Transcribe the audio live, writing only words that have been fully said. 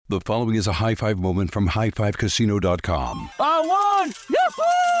The following is a high-five moment from highfivecasino.com. I won!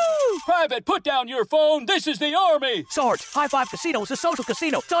 Yahoo! Private, put down your phone. This is the Army. Sarge, High Five Casino is a social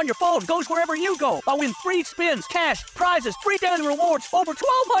casino. It's on your phone. Goes wherever you go. I win free spins, cash, prizes, free daily rewards, over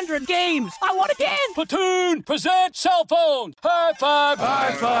 1,200 games. I won again. Platoon, present cell phone. High Five.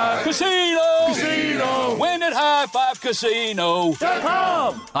 High Five. Casino. Casino. Win at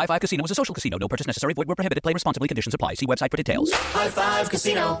highfivecasino.com. High Five Casino is a social casino. No purchase necessary. Void where prohibited. Play responsibly. Conditions apply. See website for details. High Five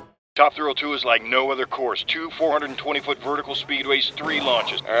Casino. Top Thrill 2 is like no other course. 2 420-foot vertical speedways, 3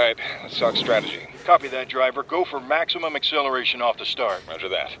 launches. All right, let's talk strategy. Copy that, driver. Go for maximum acceleration off the start. Roger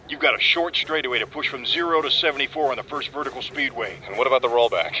that. You've got a short straightaway to push from 0 to 74 on the first vertical speedway. And what about the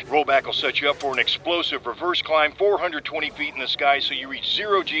rollback? Rollback will set you up for an explosive reverse climb 420 feet in the sky so you reach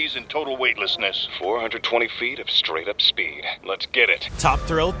 0 Gs in total weightlessness. 420 feet of straight-up speed. Let's get it. Top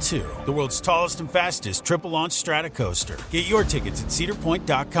Thrill 2, the world's tallest and fastest triple-launch stratocoaster. Get your tickets at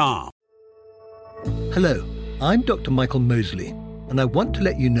cedarpoint.com. Hello, I'm Dr. Michael Mosley, and I want to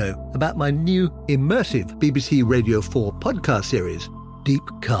let you know about my new immersive BBC Radio 4 podcast series, Deep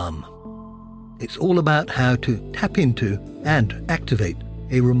Calm. It's all about how to tap into and activate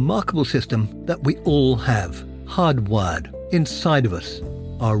a remarkable system that we all have, hardwired inside of us,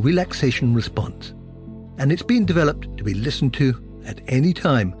 our relaxation response. And it's been developed to be listened to at any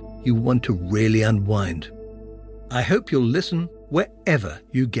time you want to really unwind. I hope you'll listen wherever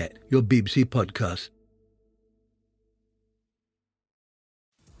you get your BBC podcasts.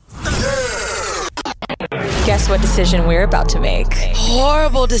 Guess what decision we're about to make?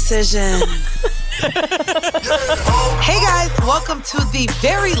 Horrible decision. Hey guys, welcome to the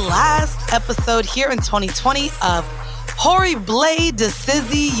very last episode here in 2020 of Horrible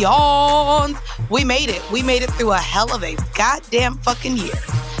Decisions. We made it. We made it through a hell of a goddamn fucking year.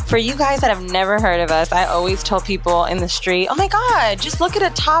 For you guys that have never heard of us, I always tell people in the street, oh my God, just look at a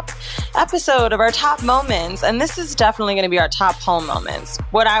top episode of our top moments. And this is definitely going to be our top home moments.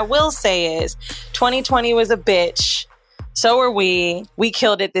 What I will say is 2020 was a bitch. So were we. We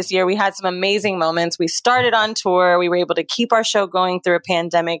killed it this year. We had some amazing moments. We started on tour. We were able to keep our show going through a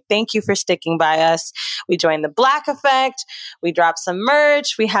pandemic. Thank you for sticking by us. We joined the Black Effect. We dropped some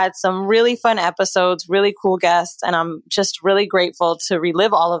merch. We had some really fun episodes, really cool guests. And I'm just really grateful to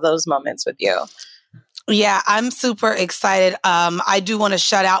relive all of those moments with you. Yeah, I'm super excited. I do want to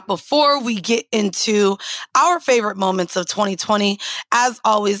shout out before we get into our favorite moments of 2020. As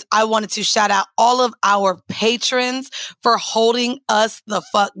always, I wanted to shout out all of our patrons for holding us the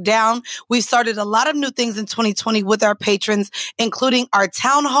fuck down. We've started a lot of new things in 2020 with our patrons, including our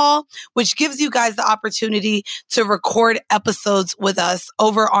town hall, which gives you guys the opportunity to record episodes with us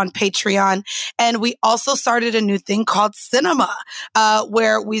over on Patreon. And we also started a new thing called Cinema,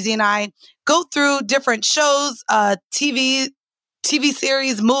 where Weezy and I go through different shows, TV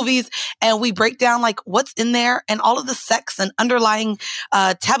series, movies, and we break down like what's in there and all of the sex and underlying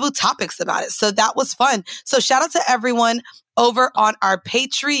taboo topics about it. So that was fun. So shout out to everyone over on our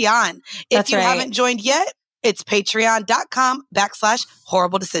Patreon. If you haven't joined yet, it's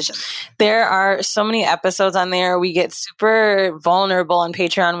patreon.com/horrible decision. There are so many episodes on there. We get super vulnerable on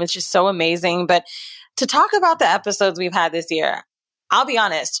Patreon, which is so amazing. But to talk about the episodes we've had this year, I'll be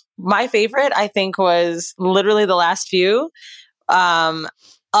honest, my favorite, I think, was literally the last few.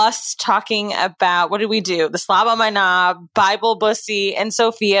 Us talking about, what did we do? The Slob on My Knob, Bible Bussy, and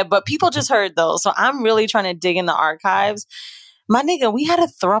Sophia, but people just heard those. So I'm really trying to dig in the archives. My nigga, we had a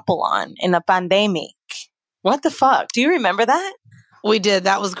throuple on in the pandemic. What the fuck? Do you remember that? We did.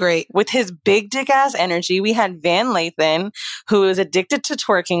 That was great. With his big dick ass energy, we had Van Lathan, who is addicted to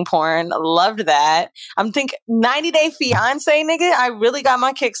twerking porn. Loved that. I'm thinking 90 Day Fiance, nigga. I really got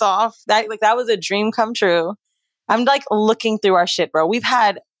my kicks off. That was a dream come true. I'm like looking through our shit, bro. We've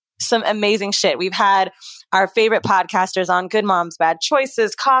had some amazing shit. We've had our favorite podcasters on: Good Moms, Bad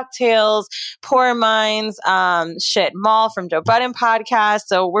Choices, Cocktails, Poor Minds, Maul from Joe Budden podcast.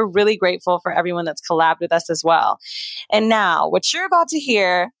 So we're really grateful for everyone that's collabed with us as well. And now what you're about to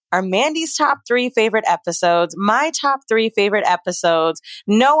hear are Mandy's top 3 favorite episodes, my top 3 favorite episodes.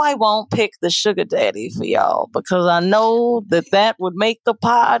 No, I won't pick the sugar daddy for y'all because I know that would make the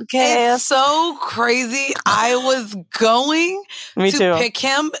podcast. It's so crazy. I was going to pick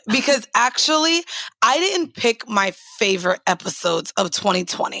him because actually I didn't pick my favorite episodes of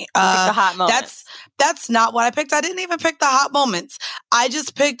 2020. The hot moments. That's not what I picked. I didn't even pick the hot moments. I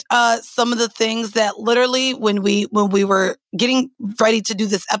just picked some of the things that literally when we were getting ready to do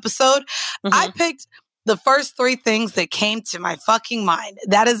this episode, I picked the first 3 things that came to my fucking mind.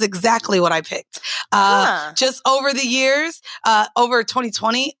 That is exactly what I picked. Just over the years, over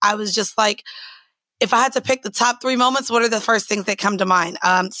 2020, I was just like, if I had to pick the top 3 moments, what are the first things that come to mind?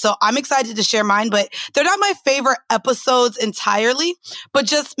 So I'm excited to share mine, but they're not my favorite episodes entirely, but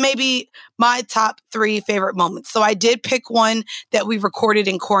just maybe my top 3 favorite moments. So I did pick one that we recorded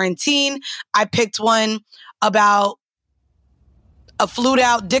in quarantine. I picked one about a flued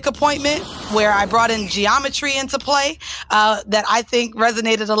out dick appointment where I brought in geometry into play that I think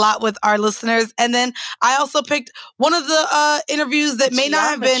resonated a lot with our listeners. And then I also picked one of the interviews that may not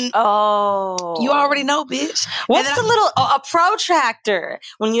have been. Oh. You already know, bitch. What's the a protractor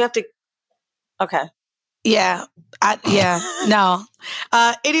when you have to. Okay. Yeah. No.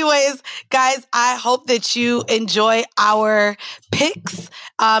 Anyways, guys, I hope that you enjoy our picks.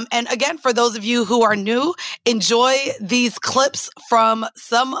 And again, for those of you who are new, enjoy these clips from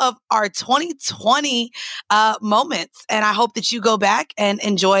some of our 2020 moments. And I hope that you go back and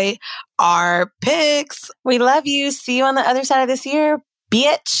enjoy our picks. We love you. See you on the other side of this year,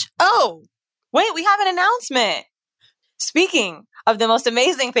 bitch. Oh, wait, we have an announcement. Speaking of the most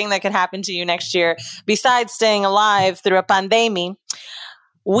amazing thing that could happen to you next year, besides staying alive through a pandemic,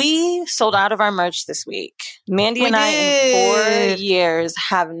 we sold out of our merch this week. Mandy and I, in 4 years,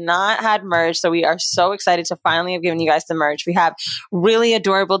 have not had merch, so we are so excited to finally have given you guys the merch. We have really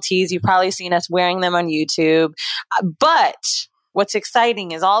adorable tees. You've probably seen us wearing them on YouTube. But what's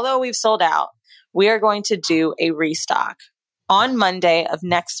exciting is, although we've sold out, we are going to do a restock on Monday of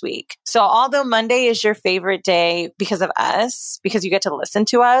next week. So although Monday is your favorite day because of us, because you get to listen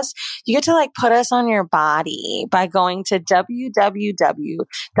to us, you get to like put us on your body by going to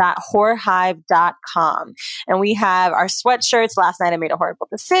www.whorehive.com. And we have our sweatshirts. Last night I made a horrible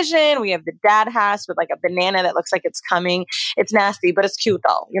decision. We have the dad hats with like a banana that looks like it's coming. It's nasty, but it's cute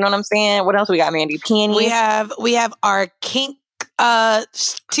though. You know what I'm saying? What else we got, Mandy? Peonies? We have our kink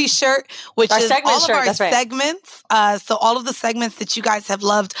t-shirt, which is all of our segments. So all of the segments that you guys have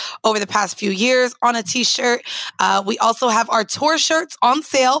loved over the past few years on a t-shirt. We also have our tour shirts on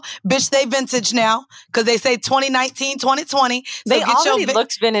sale. Bitch, they vintage now because they say 2019, 2020. So they already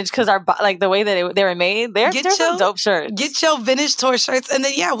looked vintage because our like the way that they were made. They're some dope shirts. Get your vintage tour shirts, and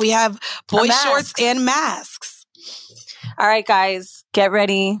then we have boy shorts and masks. All right, guys, get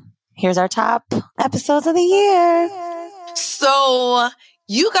ready. Here's our top episodes of the year. So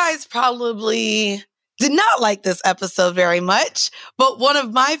you guys probably did not like this episode very much, but one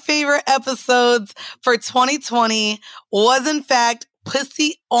of my favorite episodes for 2020 was in fact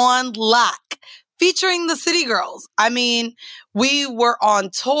Pussy on Lock, featuring the City Girls. I mean, we were on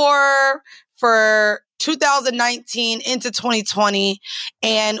tour for 2019 into 2020,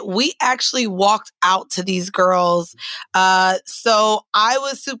 and we actually walked out to these girls. So I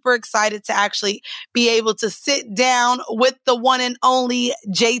was super excited to actually be able to sit down with the one and only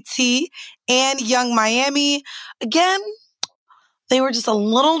JT and Young Miami. Again, they were just a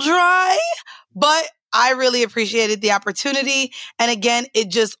little dry, but I really appreciated the opportunity. And again, it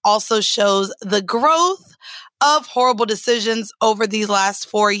just also shows the growth of Horrible Decisions over these last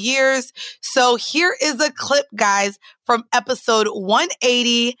 4 years. So here is a clip, guys, from episode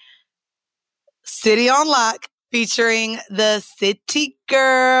 180, City on Lock, featuring the City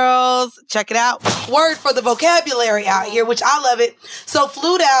Girls. Check it out. Word for the vocabulary out here, which I love it. So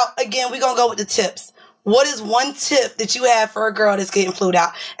flued out, again, we're going to go with the tips. What is one tip that you have for a girl that's getting flued out?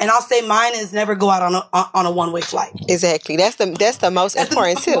 And I'll say mine is never go out on a one-way flight. Exactly. That's the most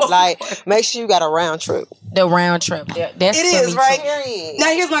important tip. Make sure you got a round trip. The round trip. That's it is, right? Now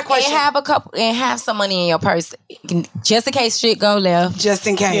here's my question. And have some money in your purse. Just in case shit go left. Just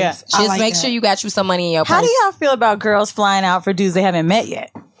in case. Yeah. Just make sure you got you some money in your purse. How do y'all feel about girls flying out for dudes they haven't met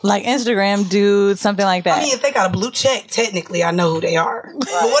yet? Like Instagram dudes, something like that. I mean, if they got a blue check, technically I know who they are. Right.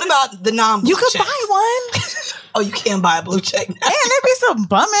 But what about the non-blue You could checks? buy one. Oh, you can't buy a blue check now. Man, there be some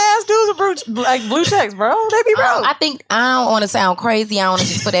bum-ass dudes with blue checks, bro. They be broke. I don't want to sound crazy. I don't want to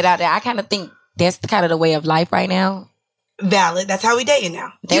just put that out there. I kind of think that's kind of the way of life right now. Valid. That's how we dating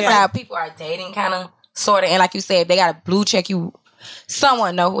now. That's how people are dating, kind of, sort of. And like you said, if they got a blue check,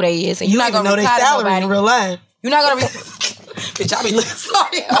 someone know who they is. And you you're not going to know their salary in real life. You're not going to... Bitch, I be looking.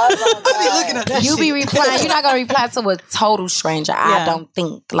 Sorry, I be looking at that. You be replying. You're not gonna reply to a total stranger. Yeah. I don't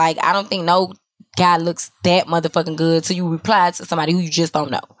think. I don't think no guy looks that motherfucking good. So you reply to somebody who you just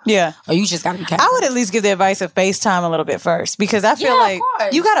don't know. Yeah, or you just gotta be careful. I would at least give the advice of FaceTime a little bit first, because I feel like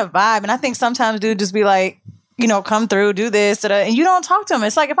you got a vibe, and I think sometimes dude just be like, come through, do this, and you don't talk to them.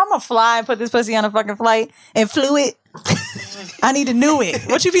 It's like, if I'm gonna fly and put this pussy on a fucking flight and flew it, I need to know it.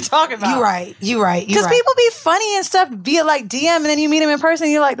 What you be talking about? You right. Because people be funny and stuff via DM, and then you meet them in person,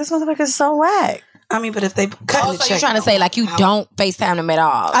 and you're like, this motherfucker is so whack. I mean, but if they cut the check, you're trying to say you don't FaceTime them at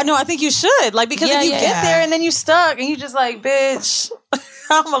all. I know. I think you should, because if you get there and then you stuck and you just like, bitch,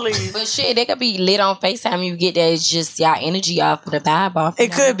 I'm gonna leave. But shit, they could be lit on FaceTime. You get that it's just y'all energy off of the vibe off.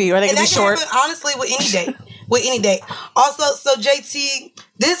 It could be, or they could be short. Happen, honestly, with any date. With any date. Also, so JT,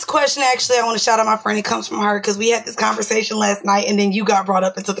 this question actually, I want to shout out my friend. It comes from her because we had this conversation last night, and then you got brought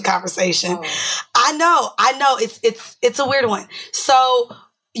up into the conversation. I know. It's a weird one. So,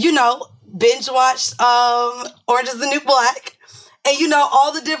 binge watched Orange is the New Black. And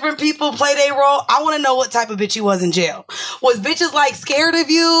all the different people play their role. I want to know what type of bitch you was in jail. Was bitches like scared of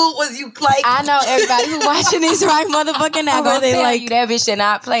you? Was you like? I know everybody who watching this right motherfucking now gonna tell you that bitch did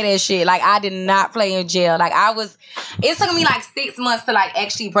not play that shit. Like I did not play in jail. Like it took me like 6 months to like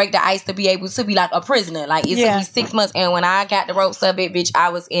actually break the ice to be able to be like a prisoner. Like it took me 6 months. And when I got the ropes of it, bitch, I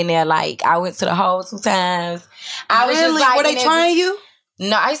was in there like I went to the hole 2 times. I was just like, were they trying you?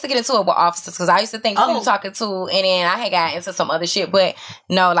 No, I used to get into it with officers because I used to think who you talking to, and then I had got into some other shit. But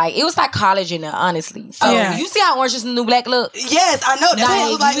no, like it was like college in there, honestly. So you see how Orange is the New Black look? Yes, I know.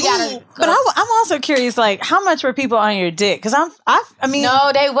 That's like, but I'm also curious, like how much were people on your dick? Because I mean,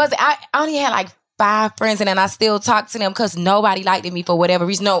 no, they wasn't. I only had like 5 friends, and then I still talk to them because nobody liked me for whatever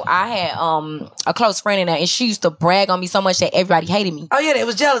reason. No, I had a close friend in there, and she used to brag on me so much that everybody hated me. Oh yeah, they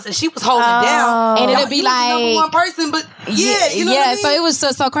was jealous, and she was holding it down. And it'd be like number one person, but you know what I mean? So it was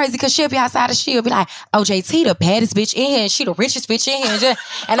so crazy because she'll be outside and she'll be like, "Oh, JT, the baddest bitch in here, and she the richest bitch in here,"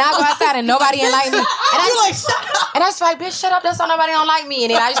 and I go outside and nobody ain't like me, and I was like, "Bitch, shut up! That's why nobody don't like me."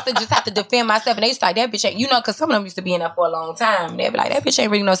 And then I used to just have to defend myself, and they used to like, "That bitch ain't," because some of them used to be in there for a long time. They'd be like, "That bitch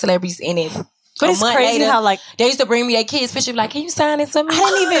ain't really no celebrities in it." But it's crazy how like they used to bring me their kids' picture, be like, "Can you sign it to me?" I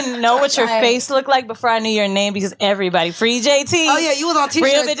didn't even know what your face looked like before I knew your name because everybody free JT. Oh yeah, you was on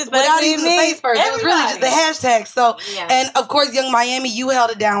t-shirts without even the face first. It was really just the hashtag. So and of course, Young Miami, you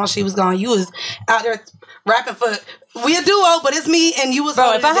held it down while she was gone. You was out there rapping for we a duo, but it's me and you was.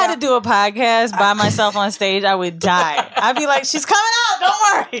 Bro, if I had to do a podcast by myself on stage, I would die. I'd be like, "She's coming out, don't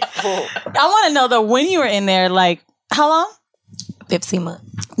worry." I want to know though, when you were in there, like how long? 15 months.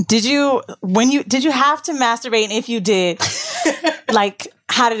 Did you have to masturbate? And if you did, like,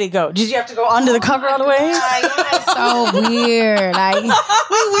 how did it go? Did you have to go under the cover all the way? So weird. Like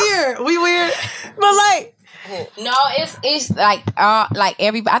we weird. But like, no, it's like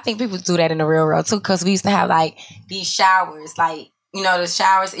everybody. I think people do that in the real world too, because we used to have like these showers, like. The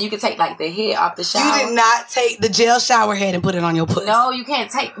showers, you can take like the head off the shower. You did not take the gel shower head and put it on your pussy. No, you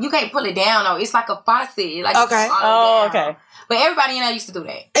can't pull it down though. It's like a faucet. Like okay. Okay. But everybody in there used to do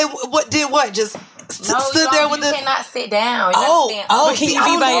that. And what? Just stood there with you cannot sit down. But can you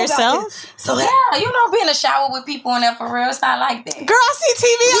be by yourself? So be in the shower with people in there for real. It's not like that. Girl, I see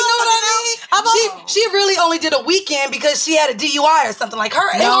TV. You know what I mean? She really only did a weekend because she had a DUI or something like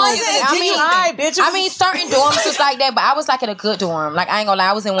her. No, I mean certain dorms was like that, but I was like in a good dorm. Like I ain't gonna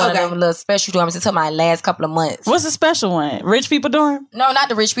lie, I was in one of them little special dorms until my last couple of months. What's the special one? Rich people dorm? No, not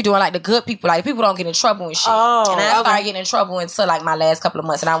the rich people dorm. Like the good people. Like people don't get in trouble and shit. And I started getting in trouble until like my last couple of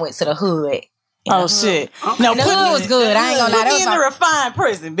months, and I went to the hood. Shit! No, the hood was good. I ain't gonna lie. Put me in the refined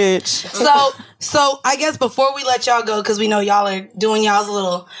prison, bitch. So I guess before we let y'all go, because we know y'all are doing y'all's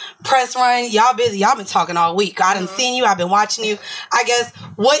little press run. Y'all busy. Y'all been talking all week. I done seen you. I've been watching you. I guess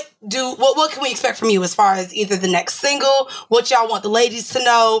what can we expect from you as far as either the next single, what y'all want the ladies to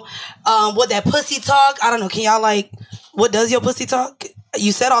know, what that pussy talk? I don't know. Can y'all what does your pussy talk?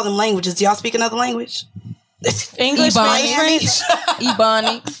 You said all them languages. Do y'all speak another language? English, French,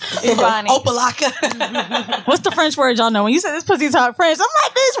 Ebonics, Opalaka. What's the French word y'all know? When you said this pussy talk French, I'm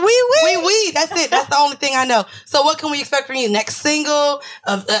like, bitch, oui. That's it. That's the only thing I know. So what can we expect from you? Next single,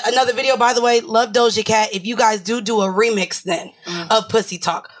 another video. By the way, love Doja Cat. If you guys do a remix then of Pussy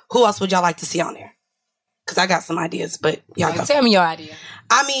Talk, who else would y'all like to see on there? Because I got some ideas, but y'all go. Tell me your idea.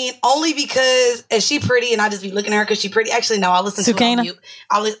 I mean, only because is she pretty, and I just be looking at her because she pretty. Actually, no, I'll listen to it on mute.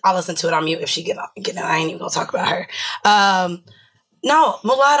 I'll listen to it on mute if she get out. I ain't even gonna talk about her. No,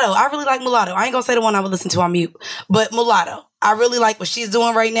 Mulatto. I really like Mulatto. I ain't gonna say the one I would listen to on mute, but Mulatto. I really like what she's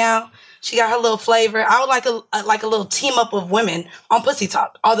doing right now. She got her little flavor. I would like a little team up of women on Pussy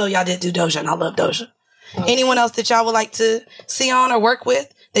Talk. Although y'all did do Doja, and I love Doja. Anyone else that y'all would like to see on or work with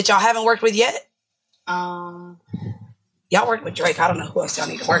that y'all haven't worked with yet? Y'all work with Drake. I don't know who else y'all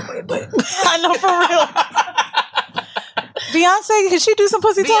need to work with, but I know for real. Beyonce, could she do some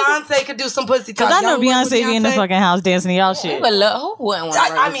pussy talk? Beyonce could do some pussy talk. Because I know Beyonce be in the fucking house dancing to y'all shit. Who wouldn't want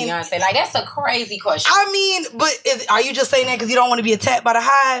to work with Beyonce? Like, that's a crazy question. I mean, but are you just saying that because you don't want to be attacked by the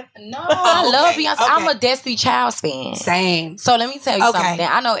hive? No, I love Beyonce. Okay. I'm a Destiny Child's fan. Same. So let me tell you something.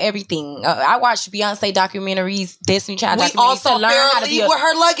 I know everything. I watched Beyonce documentaries, Destiny Child documentaries. We also learned how to be with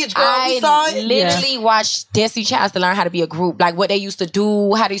her luggage, girl. We saw it. Literally watched Destiny Child to learn how to be a group. Like what they used to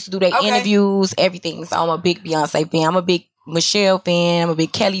do, how they used to do their interviews, everything. So I'm a big Beyonce fan. I'm a big Michelle fan. I'm a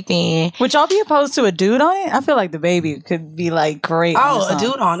big Kelly fan. Would y'all be opposed to a dude on it? I feel like the baby could be like great. Oh, a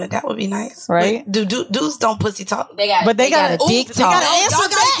dude on it. That would be nice. Right? Wait, dudes don't pussy talk. They got a dick talk. They gotta answer y'all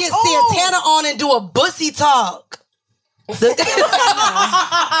gotta get Santana on and do a bussy talk. It's a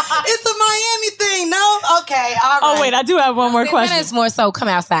Miami thing, no? Okay, all right. Oh, wait, I do have one more question. It's more so come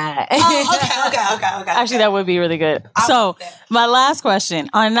outside. Okay. Actually, that would be really good. So, my last question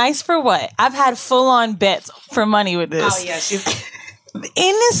on Nice for What? I've had full-on bets for money with this. Oh, yeah. In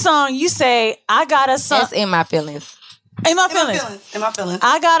this song, you say, I got a son. That's In My Feelings. In my feelings.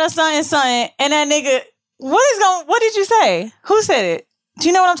 I got a something. And that nigga, what did you say? Who said it? Do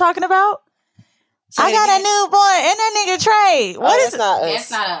you know what I'm talking about? I got a new boy and that nigga Trey. What is it?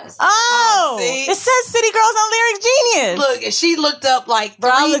 That's not us. Oh, it says City Girls on Lyric Genius. Look, she looked up like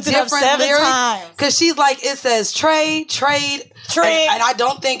three different lyrics because she's like, it says trade, and I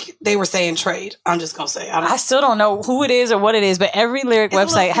don't think they were saying trade. I'm just gonna say I still don't know who it is or what it is, but every lyric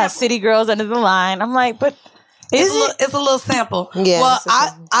website has City Girls under the line. I'm like, but it's a little sample. Yeah. Well,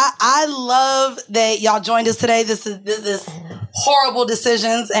 I love that y'all joined us today. This is horrible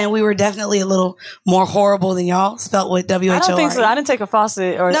decisions, and we were definitely a little more horrible than y'all. Spelt with WHOR. I don't think so. I didn't take a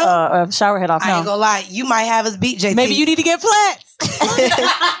faucet or a shower head off. I ain't gonna lie. You might have us beat, JT. Maybe you need to get flats.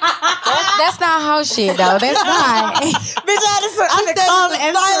 That's not hoe shit though. That's not. Bitch, I'm a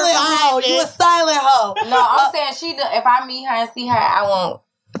silent hoe. You a silent hoe. No, I'm saying if I meet her and see her, I won't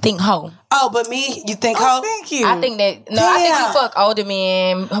think hoe. Oh, but me, you think hoe? Thank you. I think that I think you fuck older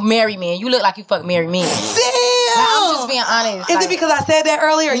men, married men. You look like you fuck married men. Damn. Now, I'm just being honest. Is it because I said that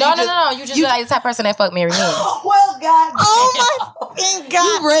earlier? No. You just look like the type of person that fuck married men. Well, God. Oh my fucking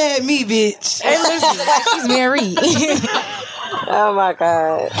God. You read me, bitch. Hey, listen, she's married. Oh my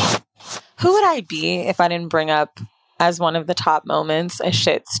God. Who would I be if I didn't bring up as one of the top moments a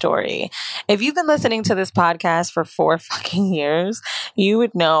shit story? If you've been listening to this podcast for 4 fucking years, you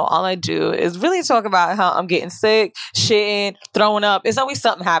would know all I do is really talk about how I'm getting sick, shitting, throwing up. It's always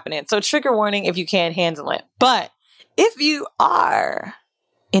something happening. So trigger warning if you can't handle it. But if you are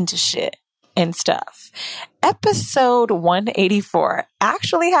into shit and stuff, episode 184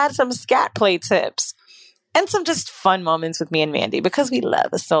 actually had some scat play tips. And some just fun moments with me and Mandy because we love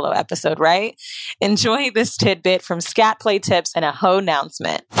a solo episode, right? Enjoy this tidbit from Scat Play Tips and a hoe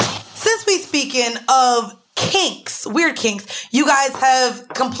announcement. Since we speaking of kinks, weird kinks, you guys have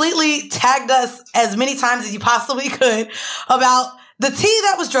completely tagged us as many times as you possibly could about the tea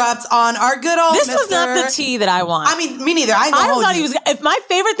that was dropped on our good old This was not the tea that I want. I mean, me neither. I thought he was. If my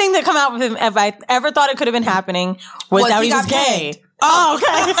favorite thing that come out with him, if I ever thought it could have been happening, was that he was gay. Paid. Oh,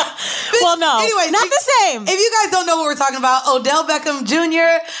 okay. Well, no. Anyways, not the same. If you guys don't know what we're talking about, Odell Beckham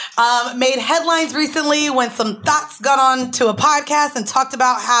Jr. Made headlines recently when some thoughts got on to a podcast and talked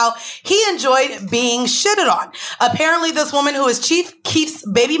about how he enjoyed being shitted on. Apparently, this woman who is Chief Keef's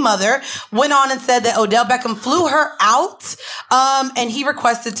baby mother went on and said that Odell Beckham flew her out and he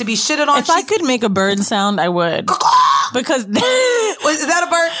requested to be shitted on. If I could make a bird sound, I would. Because is that a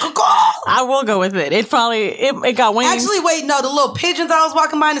bird? I will go with it. It probably it got wings. Actually, wait, no, the little pigeons I was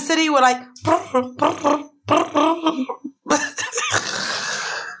walking by in the city were like. Can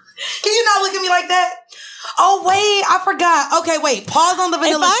you not look at me like that? Oh, wait, I forgot. Okay, wait, pause on the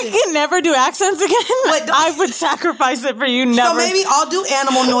vanilla shit. If I can never do accents again, I would sacrifice it for you. Never. So maybe I'll do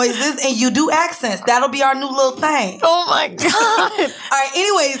animal noises and you do accents. That'll be our new little thing. Oh my God. All right,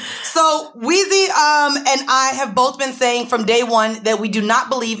 anyways, so Weezy and I have both been saying from day one that we do not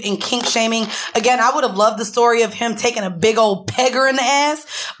believe in kink shaming. Again, I would have loved the story of him taking a big old pegger in the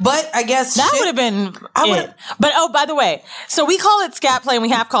ass, but I guess that would have been it. But oh, by the way, so we call it scat play and we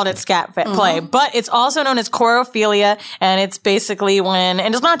have called it scat play, but it's also known as chorophilia, and it's basically when,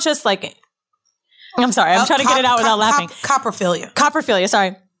 and it's not just like, I'm sorry, I'm trying to get it out without laughing. Coprophilia,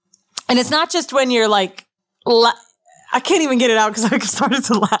 sorry. And it's not just when you're like, I can't even get it out because I started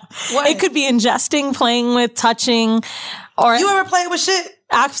to laugh. What? It could be ingesting, playing with, touching, or you ever play with shit?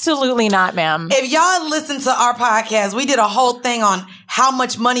 Absolutely not, ma'am. If y'all listen to our podcast, we did a whole thing on how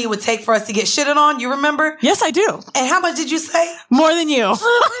much money it would take for us to get shitted on. You remember? Yes, I do. And how much did you say? More than you.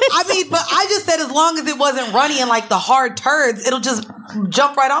 I mean, but I just said as long as it wasn't runny and like the hard turds, it'll just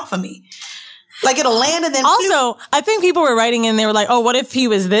jump right off of me. Like it'll land and then. Also, I think people were writing in. They were like, "Oh, what if he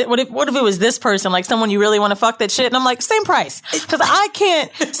was this? What if it was this person? Like someone you really want to fuck that shit?" And I'm like, "Same price," because I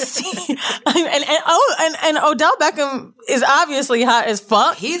can't see. And Odell Beckham is obviously hot as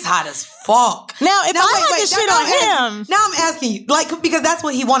fuck. He's hot as fuck. Now, if I had to shit on him, now I'm asking you, like, because that's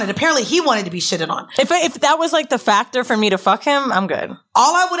what he wanted. Apparently, he wanted to be shitted on. If that was like the factor for me to fuck him, I'm good.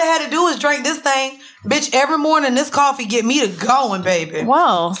 All I would have had to do was drink this thing, bitch. Every morning, this coffee get me to going, baby.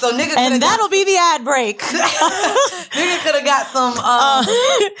 Wow. So nigga, and that'll be the the ad break. Nigga could have got some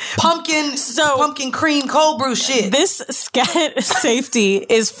pumpkin cream cold brew shit. This scat safety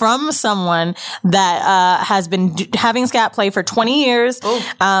is from someone that has been having scat play for 20 years.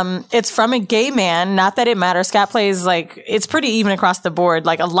 It's from a gay man. Not that it matters. Scat play is like, it's pretty even across the board.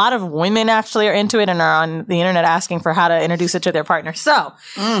 Like a lot of women actually are into it and are on the internet asking for how to introduce it to their partner. So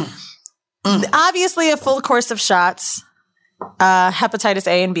obviously a full course of shots, hepatitis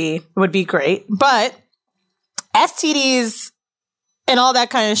A and B would be great, but STDs and all that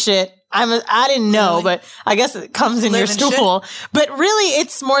kind of shit, I didn't know, but I guess it comes in your stool. But really,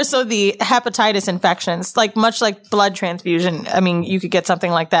 it's more so the hepatitis infections, like much like blood transfusion. I mean, you could get something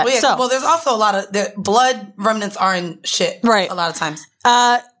like that. Well, there's also a lot of blood remnants are in shit, right? A lot of times.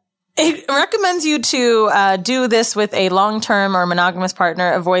 It recommends you to do this with a long-term or monogamous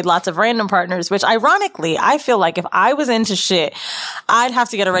partner. Avoid lots of random partners, which ironically, I feel like if I was into shit, I'd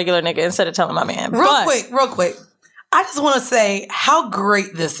have to get a regular nigga instead of telling my man. Real quick. I just want to say how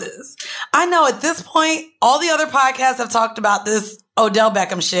great this is. I know at this point, all the other podcasts have talked about this Odell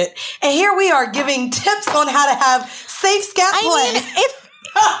Beckham shit. And here we are giving tips on how to have safe scat play.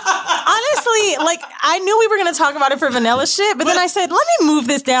 Honestly, like, I knew we were going to talk about it for vanilla shit, but then I said, let me move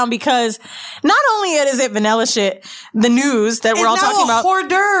this down because not only is it vanilla shit, the news that we're all talking about. It's now a hors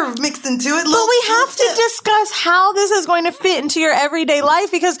d'oeuvre mixed into it. But we have to discuss how this is going to fit into your everyday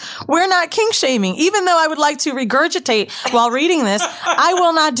life because we're not kink shaming. Even though I would like to regurgitate while reading this, I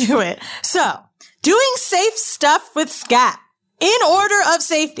will not do it. So, doing safe stuff with scat. In order of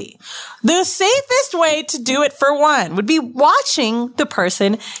safety, the safest way to do it for one would be watching the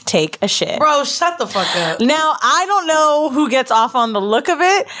person take a shit. Bro, shut the fuck up. Now, I don't know who gets off on the look of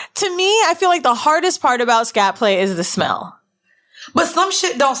it. To me, I feel like the hardest part about scat play is the smell. But some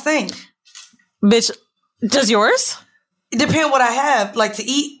shit don't stink. Bitch, does yours? It depends what I have, like to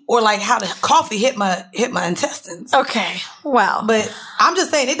eat or like how the coffee hit my intestines. Okay, wow. But I'm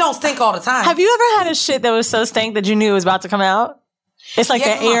just saying, it don't stink all the time. Have you ever had a shit that was so stank that you knew it was about to come out? It's like the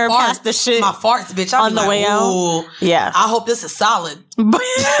air past the shit. My farts, bitch. On the way out. Yeah. I hope this is solid. I'm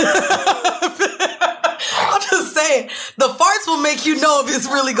just saying, the farts will make you know if it's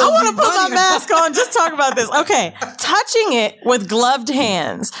really going to be. I want to put my mask on. Just talk about this. Okay. Touching it with gloved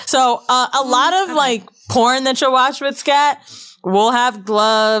hands. So a lot of like porn that you'll watch with scat will have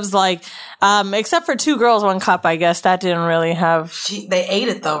gloves, like, except for 2 Girls, 1 Cup, I guess. That didn't really have. They ate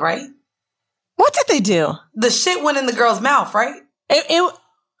it though, right? What did they do? The shit went in the girl's mouth, right? It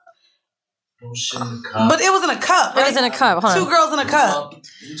but it was in a cup. Right? It was in a cup, huh? 2 girls in a cup.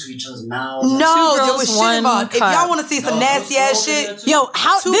 Into each other's mouths. No, there was shit involved. If y'all want to see some nasty ass shit, this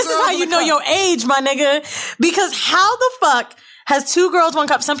is how you know your age, my nigga. Because how the fuck has 2 Girls, 1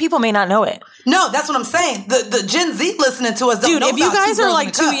 Cup? Some people may not know it. No, that's what I'm saying. The Gen Z listening to us don't know if you about guys 2 are girls like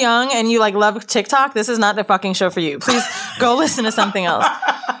in a too cup. young and you like love TikTok, this is not the fucking show for you. Please go listen to something else.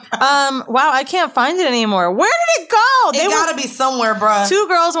 Wow, I can't find it anymore. Where did it go? It gotta be somewhere, bruh. 2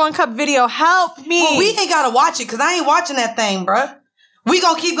 Girls, 1 Cup video. Help me. Well, we ain't gotta watch it because I ain't watching that thing, bruh. We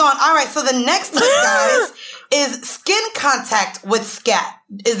gonna keep going. All right, so the next tip, guys, is skin contact with scat.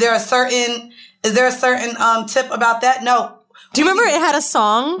 Is there a certain tip about that? No. Do you remember it had a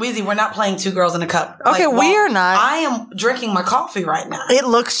song? Weezy, we're not playing 2 Girls in a Cup. Okay, we are not. I am drinking my coffee right now. It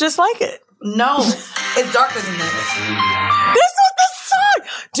looks just like it. No, it's darker than this. This was the song!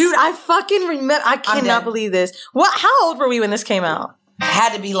 Dude, I fucking remember. I cannot believe this. How old were we when this came out?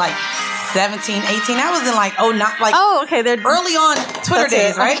 Had to be like 17, 18. I was in like, okay. They're early on Twitter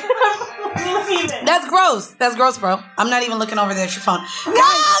days, right? That's gross. That's gross, bro. I'm not even looking over there at your phone. Guys, they're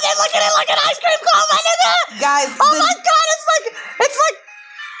looking at it like an ice cream cone, my nigga. Guys, oh my god, it's like.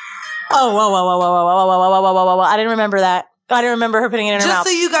 Oh, whoa. I didn't remember that. I didn't remember her putting it in her mouth. Just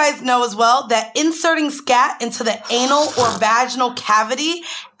so you guys know as well, that inserting scat into the anal or vaginal cavity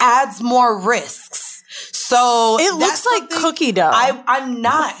adds more risks. So it looks like cookie dough. I'm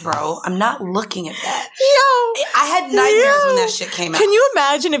not, bro. I'm not looking at that. I had nightmares when that shit came out. Can you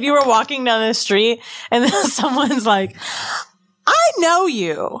imagine if you were walking down the street and then someone's like, I know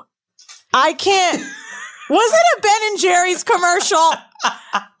you. I can't. Was it a Ben and Jerry's commercial?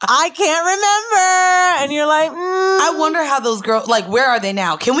 I can't remember. And you're like, I wonder how those girls, like, where are they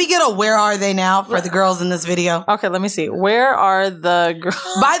now? Can we get a where are they now for the girls in this video? Okay, let me see. Where are the girls?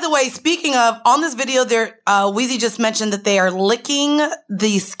 By the way, speaking of, on this video, Weezy just mentioned that they are licking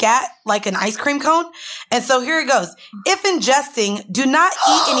the scat like an ice cream cone. And so here it goes. If ingesting, do not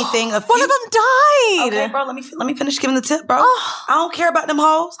eat anything. One of them died. Okay, bro, let me finish giving the tip, bro. I don't care about them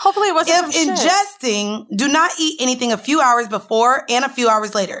hoes. Hopefully it wasn't If ingesting, do not eat anything a few hours before and a few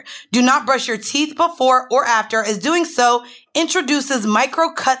hours later. Do not brush your teeth before or after, as doing so introduces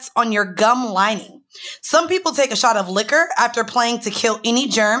micro cuts on your gum lining. Some people take a shot of liquor after playing to kill any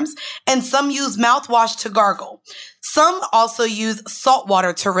germs, and some use mouthwash to gargle. Some also use salt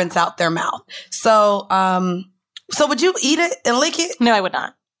water to rinse out their mouth. So would you eat it and lick it? No, I would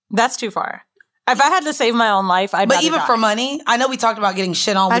not. That's too far. If I had to save my own life, I'd But even die. For money, I know we talked about getting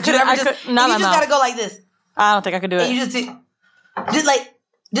shit on. Would you ever just gotta go like this? I don't think I could do it. And you just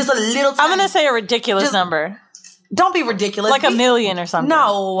a little. I'm gonna say a ridiculous number. Don't be ridiculous. Like $1 million or something.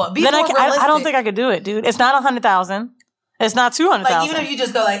 No, be then more realistic. I don't think I could do it, dude. It's not 100,000. It's not 200,000. Like even if you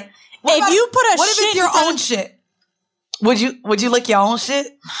just go like, what if it's your own shit? Would you lick your own shit?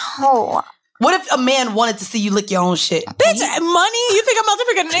 Oh. What if a man wanted to see you lick your own shit? Bitch, money? You think I'm about to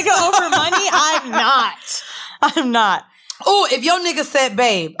pick a nigga over money? I'm not. Oh, if your nigga said,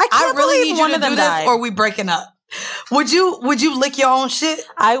 babe, I really need you to do this or we breaking up. Would you lick your own shit?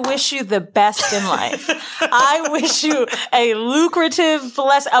 I wish you the best in life. I wish you a lucrative,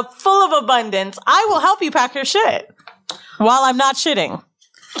 full of abundance. I will help you pack your shit while I'm not shitting.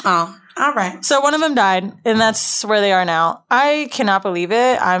 Oh. All right. So one of them died, and that's where they are now. I cannot believe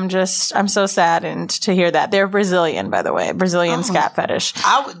it. I'm so saddened to hear that. They're Brazilian, by the way. Brazilian scat fetish.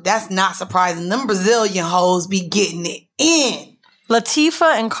 That's not surprising. Them Brazilian hoes be getting it in.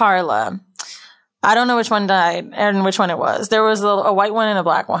 Latifah and Carla. I don't know which one died and which one it was. There was a white one and a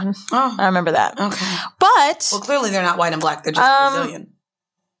black one. Oh. I remember that. Okay. But... Well, clearly they're not white and black. They're just Brazilian.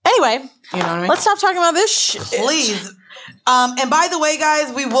 Anyway. You know what I mean? Let's stop talking about this shit. Please. And by the way,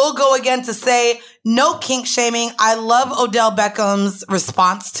 guys, we will go again to say no kink shaming. I love Odell Beckham's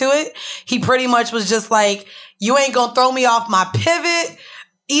response to it. He pretty much was just like, you ain't gonna throw me off my pivot,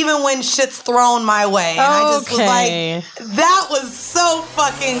 even when shit's thrown my way. And I just was like, that was so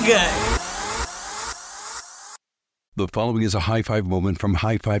fucking good. The following is a high five moment from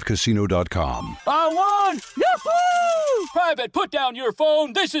highfivecasino.com. I won! Yahoo! Private, put down your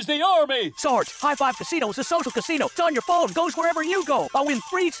phone. This is the Army. Sarge, High Five Casino is a social casino. It's on your phone. Goes wherever you go. I win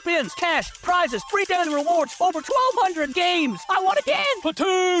free spins, cash, prizes, free daily rewards, over 1,200 games. I won again.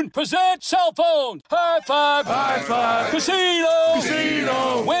 Platoon, present cell phone. High Five. High Five.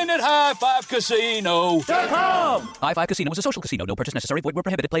 Casino. Win at highfivecasino.com. High Five Casino is a social casino. No purchase necessary. Void where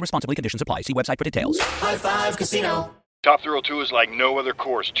prohibited. Play responsibly. Conditions apply. See website for details. High Five Casino. Top Thrill 2 is like no other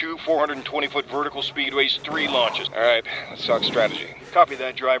course. 2 420-foot vertical speedways, 3 launches. All right, let's talk strategy. Copy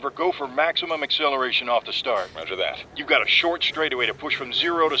that, driver. Go for maximum acceleration off the start. Roger that. You've got a short straightaway to push from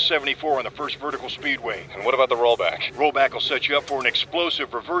 0 to 74 on the first vertical speedway. And what about the rollback? Rollback will set you up for an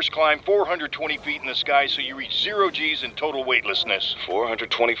explosive reverse climb 420 feet in the sky so you reach 0 G's in total weightlessness.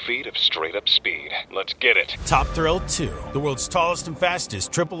 420 feet of straight-up speed. Let's get it. Top Thrill 2, the world's tallest and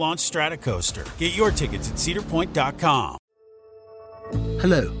fastest triple-launch Stratocoaster. Get your tickets at cedarpoint.com.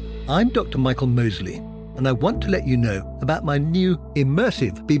 Hello, I'm Dr. Michael Mosley, and I want to let you know about my new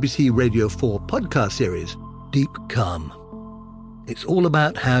immersive BBC Radio 4 podcast series, Deep Calm. It's all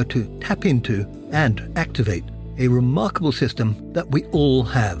about how to tap into and activate a remarkable system that we all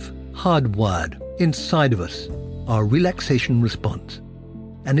have, hardwired inside of us, our relaxation response.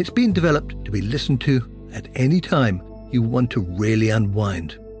 And it's been developed to be listened to at any time you want to really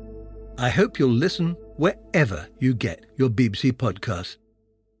unwind. I hope you'll listen wherever you get your BBC podcasts.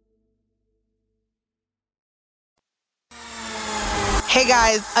 Hey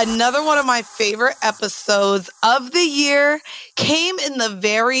guys, another one of my favorite episodes of the year came in the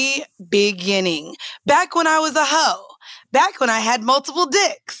very beginning, back when I was a hoe, back when I had multiple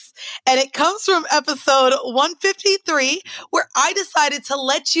dicks. And it comes from episode 153, where I decided to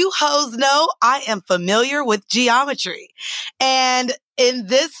let you hoes know I am familiar with geometry. And in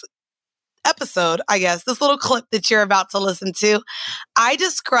this episode, I guess, this little clip that you're about to listen to, I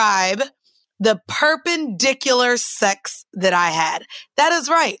describe the perpendicular sex that I had. That is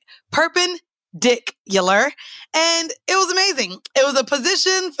right. Perpendicular. And it was amazing. It was a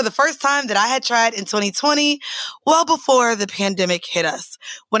position for the first time that I had tried in 2020, well before the pandemic hit us,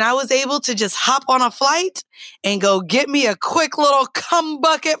 when I was able to just hop on a flight and go get me a quick little cum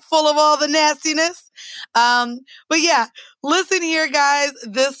bucket full of all the nastiness. But yeah, listen here, guys.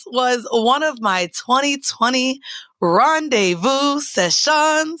 This was one of my 2020 rendezvous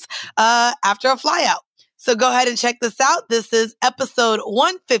sessions after a flyout. So go ahead and check this out. This is episode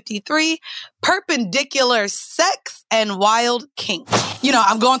 153, Perpendicular Sex and Wild Kink. You know,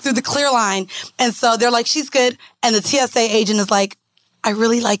 I'm going through the clear line, and so they're like, she's good. And the TSA agent is like, I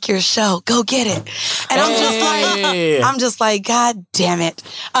really like your show. Go get it. And I'm just like, God damn it.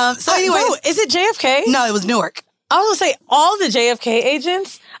 So anyway, is it JFK? No, it was Newark. I was going to say, all the JFK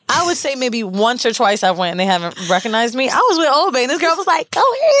agents, I would say maybe once or twice I went and they haven't recognized me. I was with Old Bay and this girl was like,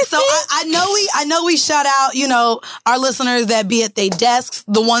 "Oh, hey." So I know we shout out, our listeners that be at their desks,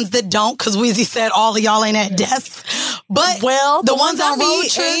 the ones that don't, because Weezy said all of y'all ain't at desks. But the ones on road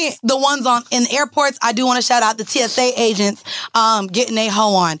trips, the ones in airports, I do want to shout out the TSA agents getting a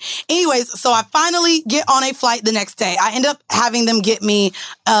hoe on. Anyways, so I finally get on a flight the next day. I end up having them get me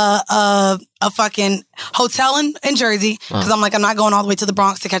a fucking hotel in Jersey because I'm like, I'm not going all the way to the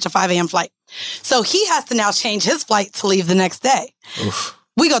Bronx to catch a 5 a.m. flight. So he has to now change his flight to leave the next day. Oof.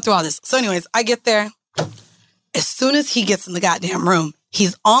 We go through all this. So anyways, I get there. As soon as he gets in the goddamn room,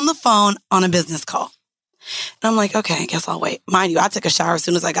 he's on the phone on a business call. And I'm like, okay, I guess I'll wait. Mind you, I took a shower as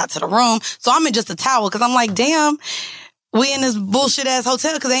soon as I got to the room. So I'm in just a towel because I'm like, damn, we in this bullshit ass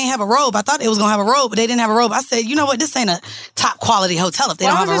hotel because they ain't have a robe. I thought it was going to have a robe, but they didn't have a robe. I said, you know what? This ain't a top quality hotel if they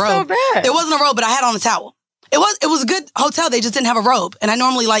don't have a robe. So bad? There wasn't a robe, but I had on a towel. It was a good hotel. They just didn't have a robe. And I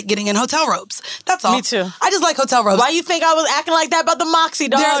normally like getting in hotel robes. That's all. Me too. I just like hotel robes. Why you think I was acting like that about the Moxie,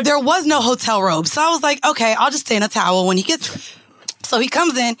 dog? There was no hotel robe. So I was like, okay, I'll just stay in a towel when he gets here. So he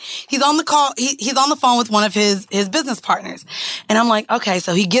comes in, he's on the call, he's on the phone with one of his business partners. And I'm like, okay,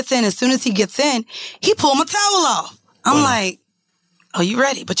 so he gets in. As soon as he gets in, he pulled my towel off. I'm like, oh, you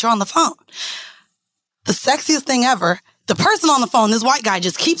ready? But you're on the phone. The sexiest thing ever. The person on the phone, this white guy,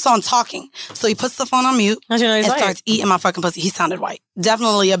 just keeps on talking. So he puts the phone on mute and starts eating my fucking pussy. He sounded white.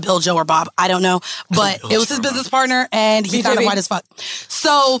 Definitely a Bill, Joe, or Bob. I don't know. But it was his business partner, and he sounded white as fuck.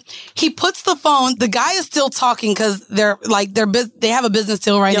 So he puts the phone. The guy is still talking because they have a business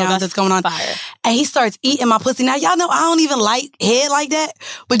deal right now that's going on. Fire. And he starts eating my pussy. Now, y'all know I don't even like head like that.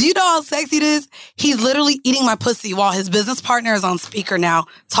 But do you know how sexy it is? He's literally eating my pussy while his business partner is on speaker now,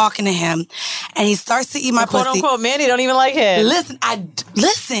 talking to him. And he starts to eat my pussy. Quote unquote, Mandy don't even like head.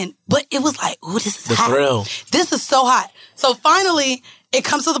 Listen, but it was like, ooh, this is the hot. Thrill. This is so hot. So finally, it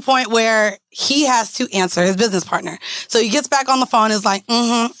comes to the point where he has to answer his business partner. So he gets back on the phone and is like,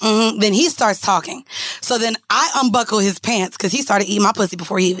 Then he starts talking. So then I unbuckle his pants because he started eating my pussy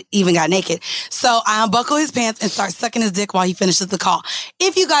before he even got naked. So I unbuckle his pants and start sucking his dick while he finishes the call.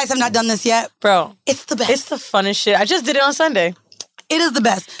 If you guys have not done this yet, bro, it's the best. It's the funnest shit. I just did it on Sunday. It is the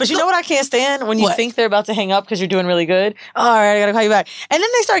best. But you know what I can't stand? When you think they're about to hang up because you're doing really good. Oh, all right, I gotta call you back. And then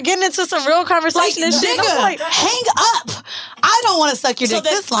they start getting into some real conversation and shit. Nigga, like, hang up. I don't want to suck your dick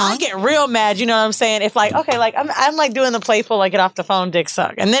this long. I get real mad, you know what I'm saying? If I'm like doing the playful, like get off the phone, dick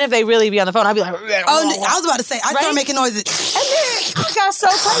suck. And then if they really be on the phone, I'll be like, I was about to say, I start making noises. And then I got so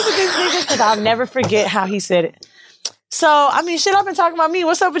tight with these niggas because I'll never forget how he said it. So, I mean, shit, I've been talking about me.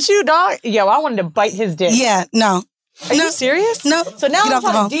 What's up with you, dog? Yo, I wanted to bite his dick. Yeah, no. Are you serious? No. So now I'm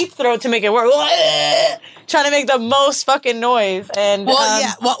trying to deep throat to make it work. Trying to make the most fucking noise. And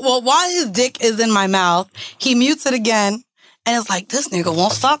Well, while his dick is in my mouth, he mutes it again. And it's like, this nigga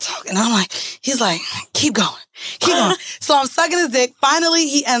won't stop talking. I'm like, he's like, keep going. Keep going. So I'm sucking his dick. Finally,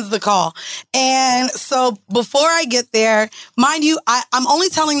 he ends the call. And so before I get there, mind you, I'm only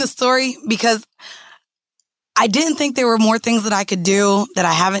telling the story because I didn't think there were more things that I could do that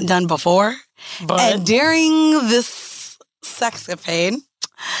I haven't done before. And during this sexcapade,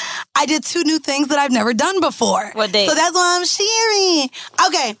 I did 2 new things that I've never done before. What day? So that's why I'm sharing.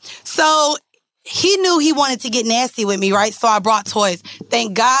 Okay, so he knew he wanted to get nasty with me, right? So I brought toys.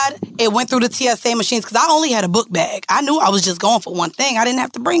 Thank God it went through the TSA machines because I only had a book bag. I knew I was just going for one thing. I didn't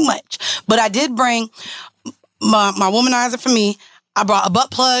have to bring much. But I did bring my womanizer for me. I brought a butt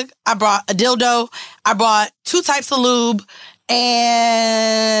plug. I brought a dildo. I brought 2 types of lube.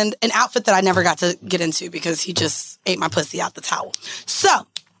 And an outfit that I never got to get into because he just ate my pussy out the towel. So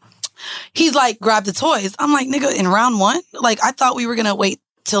he's like, grab the toys. I'm like, nigga, in round 1? Like, I thought we were going to wait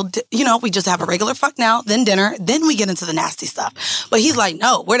till, we just have a regular fuck now, then dinner, then we get into the nasty stuff. But he's like,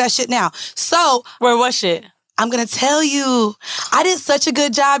 no, where that shit now? So. Where what shit? I'm going to tell you. I did such a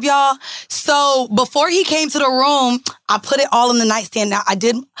good job, y'all. So before he came to the room, I put it all in the nightstand. Now, I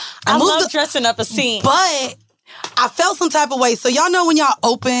love dressing up a scene. But I felt some type of way. So y'all know when y'all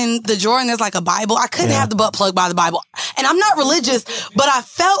open the drawer and there's like a Bible? I couldn't have the butt plug by the Bible. And I'm not religious, but I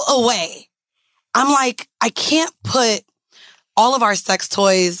felt a way. I'm like, I can't put all of our sex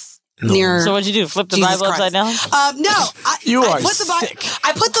toys near. So what'd you do? Flip the Jesus Bible Christ. upside down? No.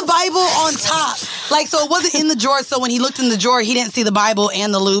 I put the Bible on top. Like, so it wasn't in the drawer. So when he looked in the drawer, he didn't see the Bible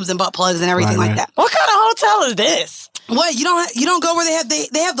and the lubes and butt plugs and everything like that. What kind of hotel is this? What, you don't go where they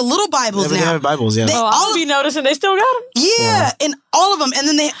have the little Bibles now. They have Bibles, yeah. I'll be noticing they still got them. Yeah, and all of them. And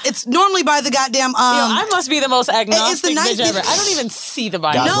then it's normally by the goddamn. I must be the most agnostic it's the bitch ever. I don't even see the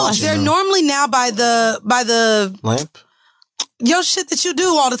Bible. No, they're normally now by the lamp. your shit that you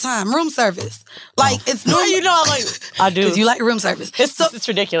do all the time, room service. Like, it's normal. You know, I'm like, I do. Because you like room service. It's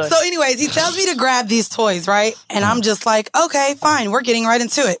ridiculous. So anyways, he tells me to grab these toys, right? And I'm just like, okay, fine. We're getting right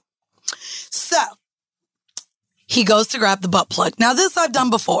into it. So he goes to grab the butt plug. Now, this I've done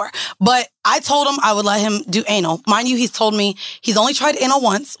before, but I told him I would let him do anal. Mind you, he's told me he's only tried anal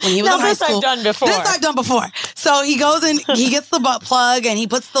once when he was in high school. This I've done before. So he goes and he gets the butt plug and he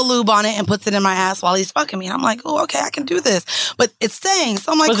puts the lube on it and puts it in my ass while he's fucking me. And I'm like, oh, okay, I can do this. But it's staying.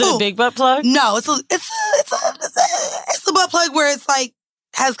 So I'm like, was cool. it a big butt plug? No, it's a butt plug where it's like,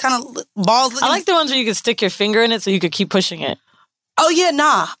 has kind of balls. I like the ones where you could stick your finger in it so you could keep pushing it. Oh, yeah,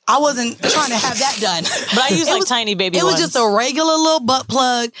 nah. I wasn't trying to have that done. But I use like tiny baby ones. It was just a regular little butt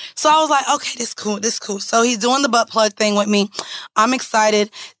plug. So I was like, okay, this is cool. So he's doing the butt plug thing with me. I'm excited.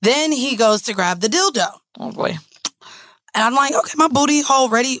 Then he goes to grab the dildo. Oh, boy. And I'm like, okay, my booty hole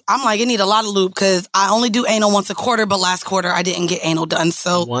ready. I'm like, it need a lot of lube because I only do anal once a quarter, but last quarter I didn't get anal done.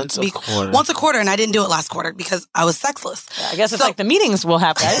 So once a quarter, and I didn't do it last quarter because I was sexless. Yeah, I guess it's like the meetings we'll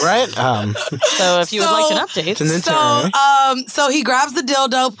have, guys. Right? So if you would like an update. It's an intern, so he grabs the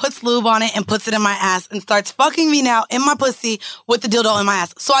dildo, puts lube on it, and puts it in my ass and starts fucking me now in my pussy with the dildo in my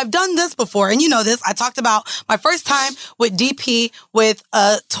ass. So I've done this before, and you know this. I talked about my first time with DP with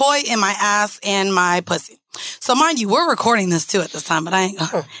a toy in my ass and my pussy. So mind you, we're recording this too at this time, but I ain't,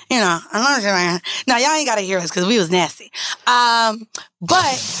 I'm not sure. Now y'all ain't got to hear us because we was nasty. But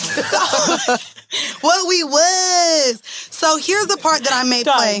what we was. So here's the part that I may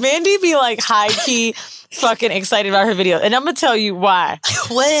play. Mandy be like high key fucking excited about her video. And I'm going to tell you why.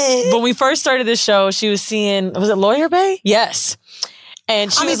 What? When we first started this show, she was seeing, was it Lawyer Bay? Yes.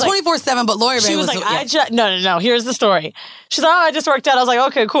 And she was 24/7, but Lawyer Bay she was like, no. Here's the story. She's like, I just worked out. I was like,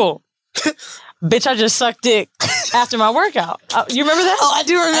 okay, cool. Bitch, I just sucked dick after my workout. You remember that? Oh, I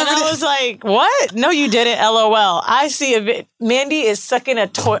do remember that. And I was like, what? No, you didn't, LOL. I see Mandy is sucking a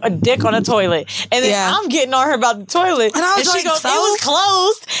dick on a toilet. And then I'm getting on her about the toilet. And I was she goes, it was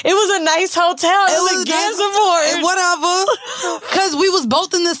closed. It was a nice hotel. It was a Gansevoort. Whatever. Because we was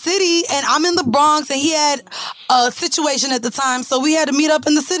both in the city and I'm in the Bronx and he had a situation at the time. So we had to meet up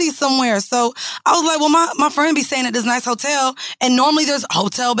in the city somewhere. So I was like, well, my friend be staying at this nice hotel. And normally there's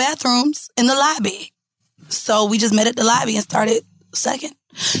hotel bathrooms in the lobby. So we just met at the lobby and started sucking.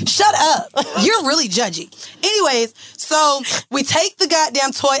 Shut up. You're really judgy. Anyways, so we take the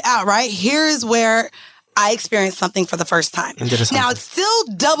goddamn toy out, right? Here is where I experienced something for the first time. Now, it's still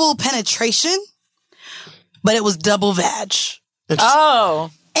double penetration, but it was double vag. Oh.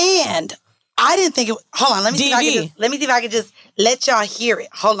 And I didn't think it was... Hold on. Let me see if I can just let y'all hear it.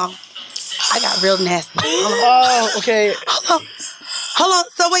 Hold on. I got real nasty. Oh, okay. Hold on.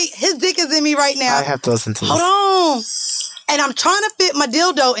 So wait, his dick is in me right now. I have to listen to this. Hold on. And I'm trying to fit my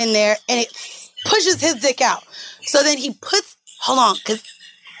dildo in there and it pushes his dick out. So then he puts... Hold on.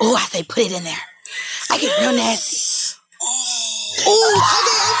 I say put it in there. I get real nasty.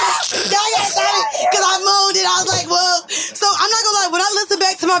 Because I moaned and I was like, whoa. So I'm not going to lie. When I listen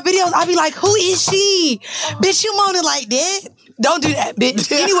back to my videos, I'll be like, who is she? Bitch, you moaning like that? Don't do that,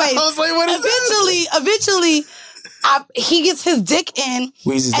 bitch. Anyways, I was like, what is eventually, he gets his dick in,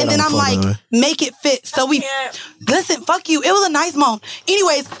 Weezy's and then I'm like, make it fit. So listen, fuck you. It was a nice moan.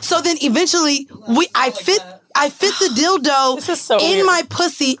 Anyways, so then eventually, I fit the dildo in my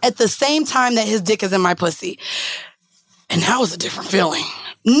pussy at the same time that his dick is in my pussy. And that was a different feeling.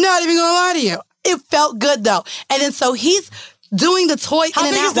 Not even gonna lie to you. It felt good though. And then so he's doing the toy in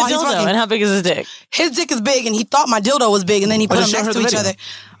and out while he's fucking. And how big is his dick? His dick is big and he thought my dildo was big and then he put them next to each other.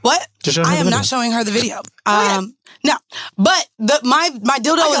 What? I am not showing her the video. No. But my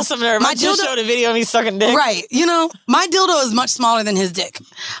dildo I got some nerve. I just showed a video of me sucking dick. Right. You know, my dildo is much smaller than his dick.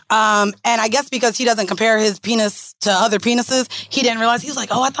 And I guess because he doesn't compare his penis to other penises, he didn't realize. He was like,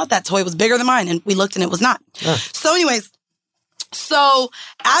 oh, I thought that toy was bigger than mine. And we looked and it was not. So anyways,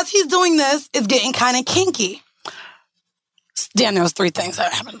 as he's doing this, it's getting kind of kinky. Damn, there was 3 things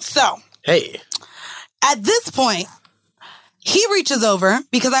that happened. So, hey, at this point, he reaches over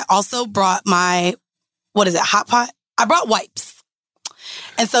because I also brought my, hot pot? I brought wipes.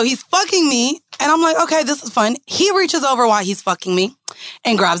 And so he's fucking me and I'm like, okay, this is fun. He reaches over while he's fucking me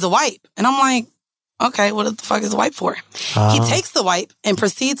and grabs a wipe. And I'm like, okay, what the fuck is a wipe for? He takes the wipe and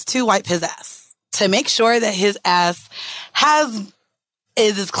proceeds to wipe his ass to make sure that his ass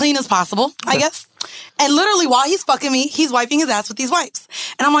is as clean as possible, I guess. And literally while he's fucking me, he's wiping his ass with these wipes.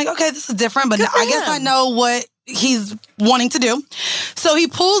 And I'm like, okay, this is different, but I guess I know what he's wanting to do. So he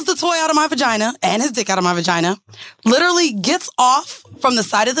pulls the toy out of my vagina and his dick out of my vagina, literally gets off from the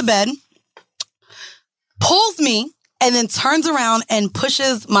side of the bed, pulls me, and then turns around and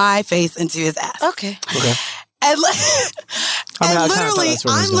pushes my face into his ass. Okay. And And literally,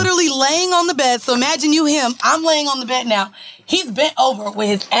 I'm literally laying on the bed. So imagine you him. I'm laying on the bed now. He's bent over with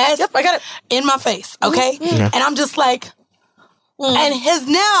his ass in my face, okay? And I'm just like... And his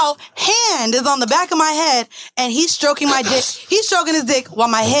now hand is on the back of my head, and he's stroking my dick. He's stroking his dick while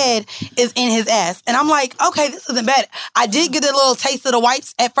my head is in his ass. And I'm like, okay, this isn't bad. I did get a little taste of the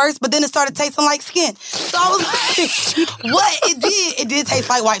wipes at first, but then it started tasting like skin. So I was like, what? It did taste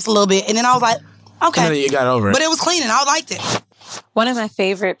like wipes a little bit. And then I was like, okay. And then you got over it. But it was clean, and I liked it. One of my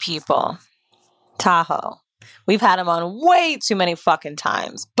favorite people, Tahoe. We've had him on way too many fucking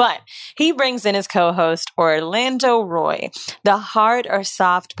times. But he brings in his co-host, Orlando Roy, the Hard or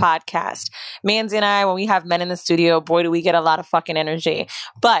Soft podcast. Manzi and I, when we have men in the studio, boy, do we get a lot of fucking energy.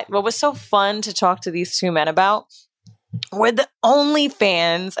 But what was so fun to talk to these two men about were the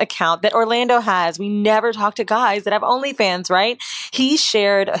OnlyFans account that Orlando has. We never talk to guys that have OnlyFans, right? He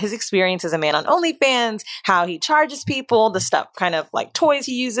shared his experience as a man on OnlyFans, how he charges people, the stuff, kind of like toys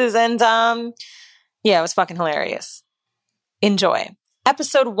he uses, and yeah, it was fucking hilarious. Enjoy.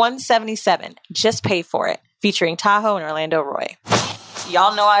 Episode 177, Just Pay For It, featuring Tahoe and Orlando Roy.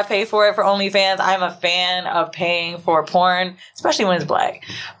 Y'all know I pay for it for OnlyFans. I'm a fan of paying for porn, especially when it's black.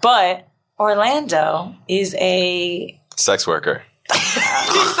 But Orlando is a... sex worker. He's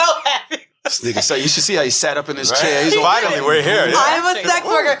so happy. This nigga, so you should see how he sat up in his chair. He's Finally, we're here. Yeah. I'm a sex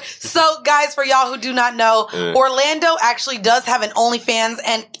worker. So, guys, for y'all who do not know, Orlando actually does have an OnlyFans.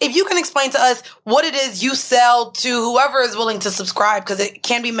 And if you can explain to us what it is you sell to whoever is willing to subscribe, because it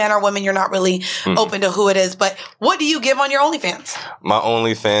can be men or women. You're not really open to who it is. But what do you give on your OnlyFans? My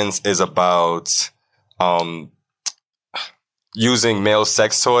OnlyFans is about using male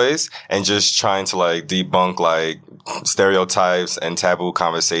sex toys and just trying to like debunk like stereotypes and taboo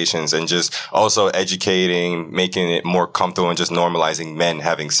conversations, and just also educating, making it more comfortable, and just normalizing men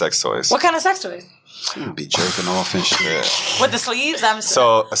having sex toys. What kind of sex toys? Be jerking off and shit. With the sleeves?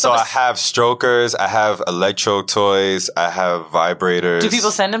 So I have strokers, I have electro toys, I have vibrators. Do people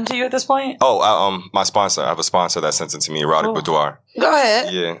send them to you at this point? Oh, my sponsor. I have a sponsor that sends it to me, Erotic Boudoir. Go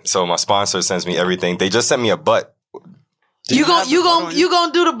ahead. Yeah. So my sponsor sends me everything. They just sent me a butt. You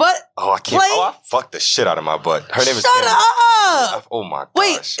gonna do the butt? Oh, I can't. I fucked the shit out of my butt. Her name is Kim. Shut up! Oh my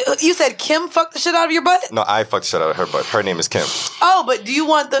gosh. Wait, you said Kim fucked the shit out of your butt? No, I fucked the shit out of her butt. Her name is Kim. Oh, but do you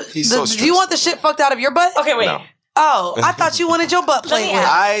want do you want the shit fucked out of your butt? Okay, wait. No. Oh, I thought you wanted your butt played with.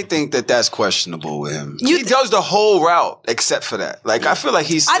 I think that's questionable with him. He does the whole route except for that. Like, I feel like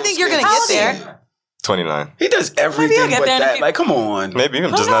he's. I think you're gonna get there. 29. He does everything but that. Like, come on. Maybe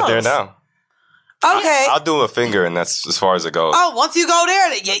I'm just not there now. Okay. I'll do a finger, and that's as far as it goes. Oh, once you go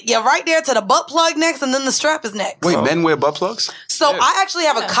there, you're right there to the butt plug next, and then the strap is next. Wait, men wear butt plugs? So I actually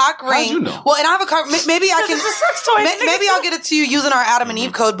have a cock ring. How'd you know? Well, and I have a cock. Maybe I can. It's a sex toy. Maybe I'll get it to you using our Adam and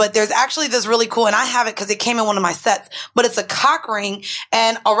Eve code. But there's actually this really cool, and I have it because it came in one of my sets. But it's a cock ring,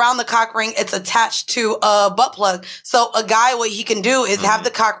 and around the cock ring, it's attached to a butt plug. So a guy, what he can do is have the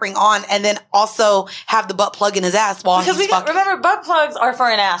cock ring on, and then also have the butt plug in his ass while he's fucking. Remember, butt plugs are for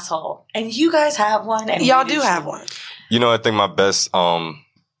an asshole, and you guys have one, and y'all do have one. You know, I think my best, I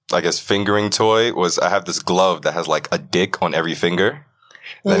guess, fingering toy was I have this glove that has like a dick on every finger.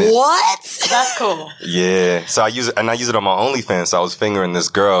 What? That's cool. Yeah. So I use it, and I use it on my OnlyFans. So I was fingering this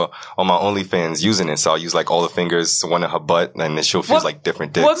girl on my OnlyFans using it. So I'll use like all the fingers, one in her butt, and then she'll feel like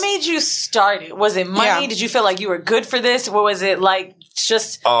different dicks. What made you start it? Was it money? Yeah. Did you feel like you were good for this? Or was it like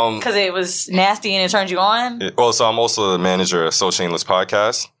just because it was nasty and it turned you on? Well, so I'm also the manager of So Shameless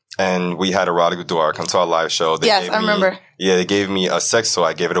Podcast. And we had Erotic Boudoir come to our live show. Yes, I remember. Yeah, they gave me a sex toy.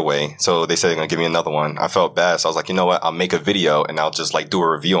 I gave it away. So they said they're going to give me another one. I felt bad. So I was like, you know what? I'll make a video and I'll just like do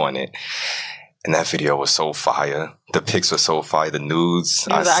a review on it. And that video was so fire. The pics were so fire. The nudes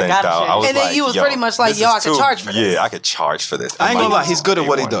I sent out. I was and then like, you was pretty much like, yo, I could charge for this. Yeah, I could charge for this. I ain't gonna lie, he's good at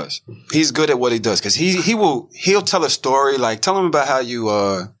what he does. He's good at what he does. Cause he'll tell a story. Like, tell him about how you,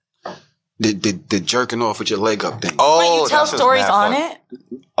 the jerking off with your leg up thing. Oh, wait, you tell stories on it?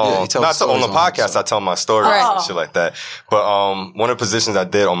 Oh, yeah, not on the podcast. I tell my stories and shit like that. But one of the positions I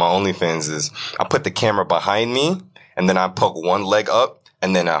did on my OnlyFans is I put the camera behind me, and then I poke one leg up,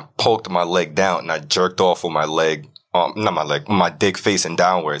 and then I poked my leg down, and I jerked off with my leg. Not my leg, my dick facing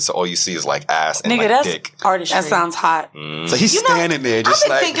downwards. So all you see is like ass and like that's dick. Artistry. That sounds hot. So he's standing there just I've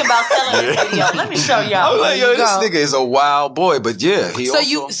been like. thinking about selling this video. Let me show y'all. I'm like, yo, this nigga is a wild boy. But yeah,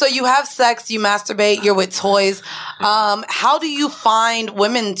 So you have sex, you masturbate, you're with toys. How do you find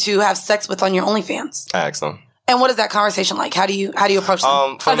women to have sex with on your OnlyFans? I asked them. And what is that conversation like? How do you approach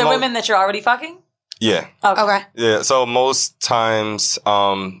them? Are there women that you're already fucking? Yeah. Okay. Yeah. So most times,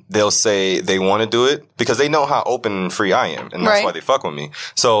 they'll say they want to do it because they know how open and free I am, and that's Right. why they fuck with me.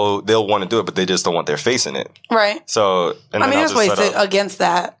 So they'll want to do it, but they just don't want their face in it. Right. So, and I mean, I'll there's just ways set up. against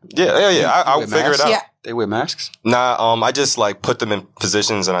that. Yeah. I'll Wear figure it masks? out. Yeah. They wear masks? Nah, I just like put them in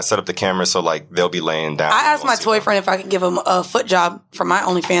positions and I set up the camera so like they'll be laying down. I asked my toy friend if I could give him a foot job for my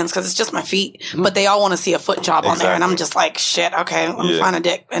OnlyFans because it's just my feet, but they all want to see a foot job on there, and I'm just like, shit. Okay, let me Yeah. find a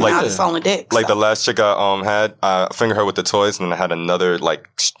dick, and Like- now it's only dick. Like the last chick I had, I fingered her with the toys, and then I had another like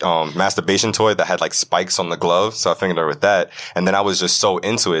masturbation toy that had like spikes on the glove, so I fingered her with that. And then I was just so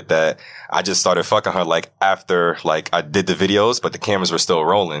into it that I just started fucking her like after like I did the videos, but the cameras were still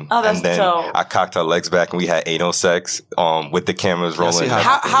rolling. Oh, that's and then dope. I cocked her legs back, and we had anal sex with the cameras rolling.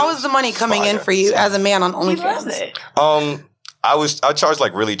 How is the money coming in for you as a man on OnlyFans? I charged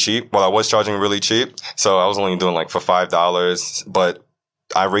like really cheap. Well, I was charging really cheap, so I was only doing like for $5, but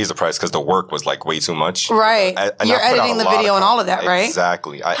I raised the price because the work was like way too much. Right. And I You're put out editing a the lot video and all of that, right?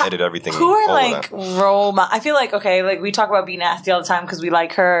 Exactly. I edit everything. Who are all of like that. role models? I feel like, okay, like we talk about Be Nasty all the time because we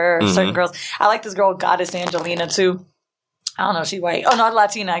like her, certain Mhm. girls. I like this girl, Goddess Angelina, too. I don't know if she's white. Oh, not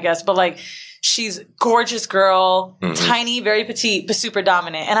Latina, I guess. But like, she's gorgeous girl, tiny, very petite, but super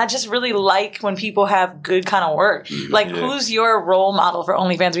dominant. And I just really like when people have good kind of work. Like, who's your role model for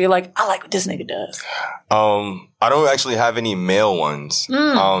OnlyFans where you're like, I like what this nigga does? I don't actually have any male ones.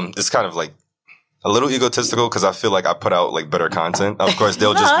 It's kind of like a little egotistical because I feel like I put out like better content. Of course,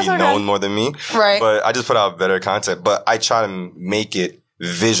 they'll just be known more than me. Right. But I just put out better content. But I try to make it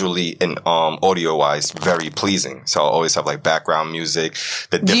visually and audio wise very pleasing. So I always have like background music,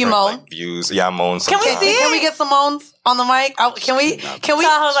 the Do you different moan? like, views. Yeah, I moan. Can we see? Can we get some moans on the mic? Can we? Wait, no. Can you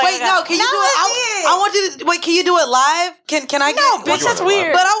do it? I want you to wait. Can you do it live? Can I? No, bitch, that's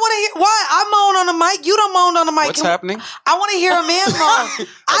weird. But I want to hear. Why I moan on the mic? You don't moan on the mic. What's happening? I want to hear a man moan.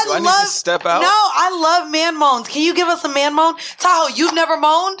 Do I need to step out? No, I love man moans. Can you give us a man moan? Tahoe, you've never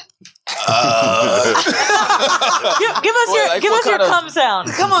moaned? Give us your cum sound.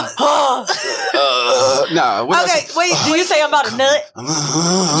 Come on. Nah. Okay, wait. Do you say I'm about a nut?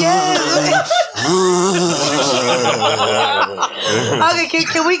 Okay,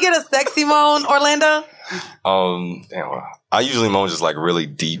 can we get a sexy moan, Orlando? I usually moan just like really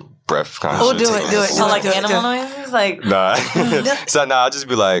deep breath kind of Oh, shit. do it. So like animal noises? Like, Nah. So I'll just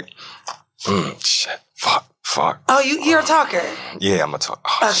be like, shit, fuck. Oh, you're a talker. Yeah, I'm a talk.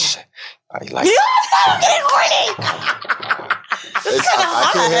 Oh, shit. I like I'm getting horny. I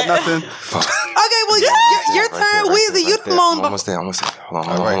can't hear nothing. Okay, well, your turn. Weezy, you moan. Almost there. Hold on.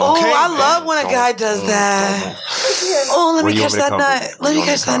 Oh, I love when a guy does that. Oh, let me catch that nut. Let me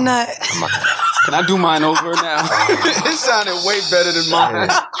catch that nut. Can I do mine over now? It sounded way better than mine.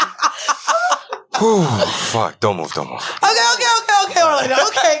 Fuck. Don't move. Okay, Orlando.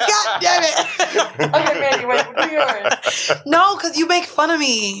 Okay, god damn it. okay, Mandy, wait, do yours. No, because you make fun of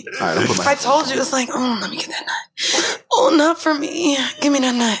me. All right, I'll put my I told you, it's like, let me get that nut. Oh, not for me. Give me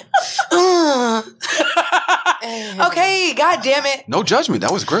that nut. Okay, god damn it. No judgment.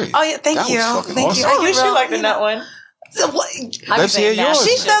 That was great. Oh, yeah, thank That you. was fucking Thank awesome. you. At least you like the nut one. So what? Let's hear yours.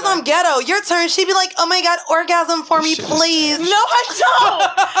 She says I'm ghetto. Your turn. She'd be like, oh my god, orgasm for me, please. No, I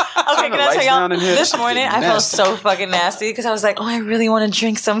don't. Okay, can I tell down in y'all? here. This morning, I felt Nasty. so fucking nasty because I was like, oh, I really want to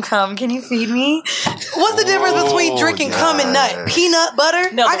drink some cum. Can you feed me? What's the difference between drinking cum and nut? Peanut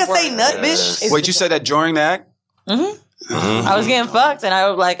butter? No, I the can say word. nut, bitch. Wait, you said that during the act? I was getting fucked and I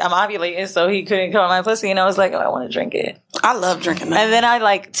was like, I'm ovulating, so he couldn't come on my pussy. And I was like, oh, I want to drink it. I love drinking nut. And then I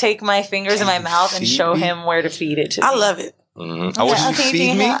like take my fingers in my mouth and Feed show me? him where to feed it to. I love it. I want you to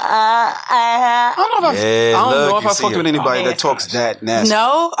feed me? I don't know if I fucked with anybody Okay. that talks that nasty.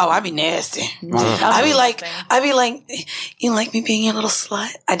 No? Oh, I'd be nasty. I'd be like, you like me being your little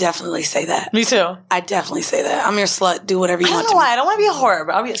slut? I definitely say that. Me too. I definitely say that. I'm your slut. Do whatever you I want don't know to. why. I don't want to be a whore,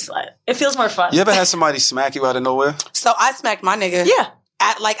 but I'll be a slut. It feels more fun. You ever had somebody smack you out of nowhere? So I smacked my nigga. Yeah.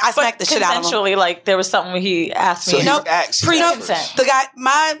 I smacked the shit out of him. Consensually, like there was something where he asked me. So he asked you Pre-consent. The guy,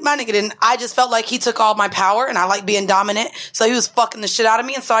 my nigga didn't. I just felt like he took all my power, and I like being dominant. So he was fucking the shit out of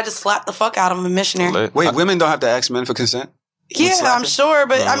me, and so I just slapped the fuck out of him in missionary. Wait, women don't have to ask men for consent? Yeah, I'm sure,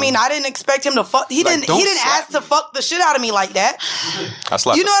 but I mean, I didn't expect him to fuck. He Like, didn't don't ask to fuck the shit out of me like that. I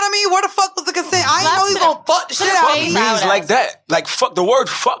slapped You know what I mean? Where the fuck was the consent? I didn't know he was gonna fuck the shit out of me. Means like that. Like fuck. The word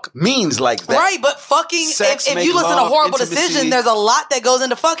fuck means like that. Right, but fucking, Sex, if make you listen to love, Horrible intimacy. Decision, there's a lot that goes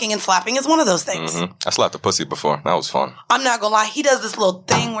into fucking, and slapping is one of those things. I slapped a pussy before. That was fun. I'm not gonna lie, he does this little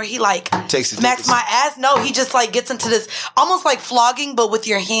thing where he like Takes the smacks my ass. No, he just like gets into this almost like flogging, but with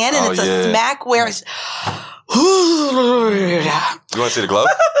your hand, and Oh, it's a yeah. smack where it's. You want to see the glove?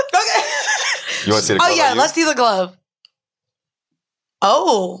 Okay. You want to see the Oh glove? yeah, on you? let's see the glove.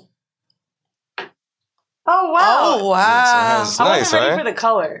 Oh. Oh wow! Oh wow! It's I nice, wasn't ready right? for the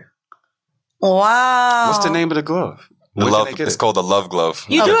color. Wow. What's the name of the glove? The Where can love. they get It's it? called the Love Glove.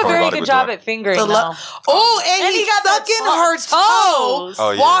 You do a From very Body good Couture. job at fingering, though. Oh, and he he's got the sucking her toe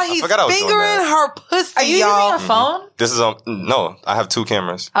Oh, yeah. while I he's forgot I was doing fingering that. her pussy. Are you y'all. using a phone? This is no. I have 2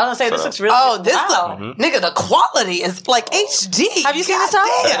 cameras. I was gonna say this So- looks really. Oh, good. this Wow. nigga, the quality is like HD. Have you seen this God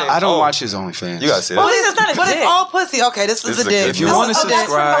out? damn. I don't watch his OnlyFans. You gotta see Well, it. this is not his But it's dick. all pussy. Okay, this This is the is a dick. good If you This want to is- Oh, that's from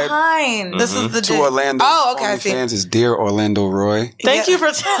subscribe behind. This is the to dick. Orlando Oh, okay, I see. OnlyFans, is Dear Orlando Roy. Thank you for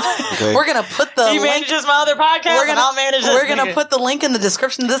telling. Okay. We're gonna put the He link. manages my other podcast. We're and I'll manage this. We're gonna nigga. put the link in the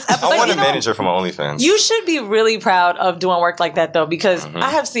description of this episode. I want a you know- manager for my OnlyFans. You should be really proud of doing work like that, though, because Mm-hmm. I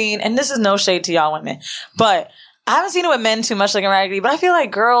have seen, and this is no shade to y'all women, but I haven't seen it with men too much, like in Raggedy, but I feel like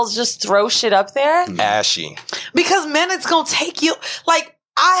girls just throw shit up there. Ashy. Because men, it's gonna take you like.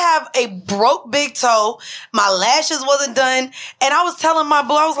 I have a broke big toe. My lashes wasn't done. And I was telling my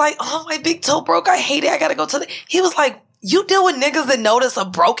boy, I was like, oh, my big toe broke. I hate it. I gotta go to the. He was like, you deal with niggas that notice a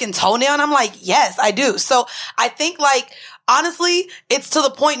broken toenail? And I'm like, yes, I do. So I think like, honestly, it's to the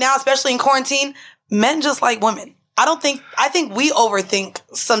point now, especially in quarantine, men just like women. I think we overthink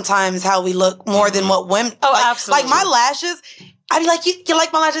sometimes how we look more than what women. Oh, like, absolutely. Like my lashes, I'd be like, you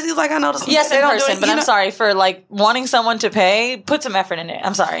like my lashes? He's like, I noticed. Yes, they in don't do person, it. but You I'm know- sorry for like wanting someone to pay. Put some effort in it.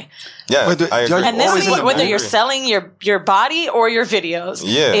 I'm sorry. Yeah, But I agree. And this Always is in the whether mood. you're selling your body or your videos.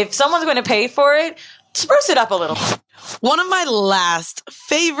 Yeah. If someone's going to pay for it, spruce it up a little. One of my last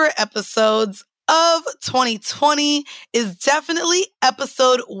favorite episodes of 2020 is definitely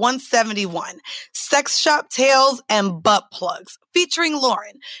episode 171, Sex Shop Tales and Butt Plugs, featuring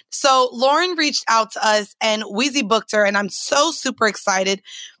Lauren. So Lauren reached out to us and Weezy booked her, and I'm so super excited.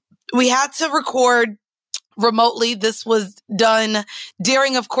 We had to record remotely. This was done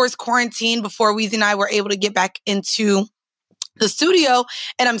during, of course, quarantine before Weezy and I were able to get back into the studio.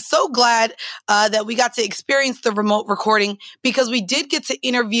 And I'm so glad that we got to experience the remote recording because we did get to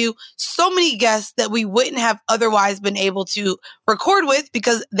interview so many guests that we wouldn't have otherwise been able to record with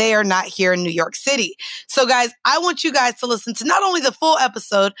because they are not here in New York City. So guys, I want you guys to listen to not only the full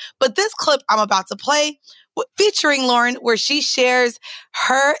episode, but this clip I'm about to play featuring Lauren, where she shares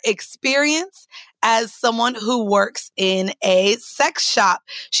her experience as someone who works in a sex shop.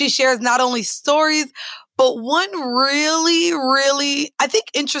 She shares not only stories, but one really, really, I think,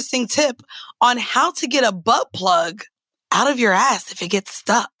 interesting tip on how to get a butt plug out of your ass if it gets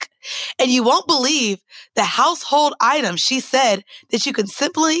stuck. And you won't believe the household item she said that you can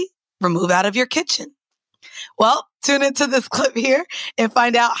simply remove out of your kitchen. Well, tune into this clip here and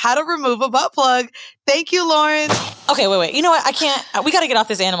find out how to remove a butt plug. Thank you, Lauren. Okay, wait. You know what? I can't. We got to get off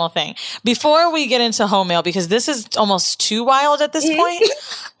this animal thing before we get into home mail because this is almost too wild at this point.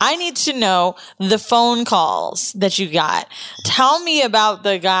 I need to know the phone calls that you got. Tell me about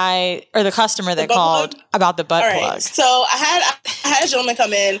the guy or the customer that called about the butt plug. So I had a gentleman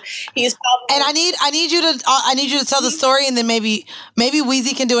come in. He's probably And I need you to tell the story, and then maybe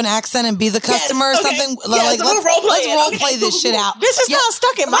Weezy can do an accent and be the customer or something. Yes, Like I'm let's role play this shit out. This is not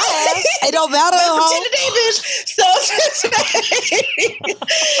stuck in my ass. It don't matter. Pretend today, bitch.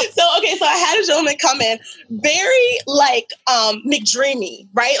 So I had a gentleman come in, very like McDreamy,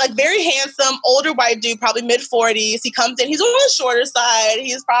 right? Like very handsome, older white dude, probably mid-40s. He comes in, he's on the shorter side.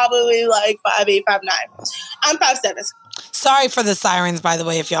 He's probably like 5'8", 5'9". I'm 5'7". Sorry for the sirens, by the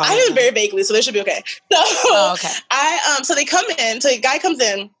way, if y'all. I hear them very vaguely, so they should be okay. So okay. So they come in, so the guy comes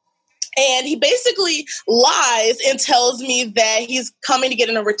in, and he basically lies and tells me that he's coming to get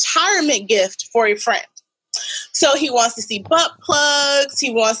a retirement gift for a friend. So he wants to see butt plugs. He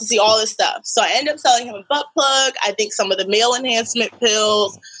wants to see all this stuff. So I end up selling him a butt plug. I think some of the male enhancement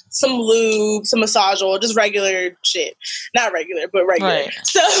pills, some lube, some massage oil, just regular shit. Not regular, but regular. Right.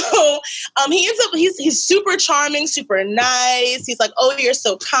 So he ends up, he's super charming, super nice. He's like, oh, you're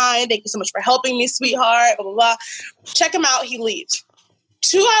so kind. Thank you so much for helping me, sweetheart. Blah, blah, blah. Check him out. He leaves.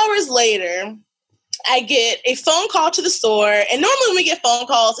 2 hours later, I get a phone call to the store. And normally when we get phone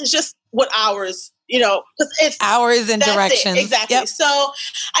calls, it's just what hours, because it's hours and directions. Exactly. Yep. So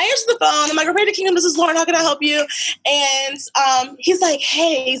I answer the phone. I'm like, Greater Kingdom, this is Lauren. How can I help you? And he's like,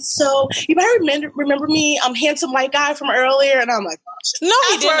 hey, so you might remember me, handsome white guy from earlier. And I'm like, no,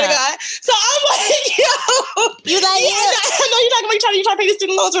 he did not. God. So I'm like, yo, you like, I know you're not going to be trying to pay these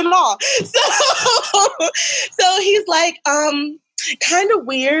student loans or not. So he's like, kind of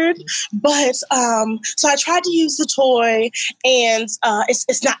weird, but so I tried to use the toy, and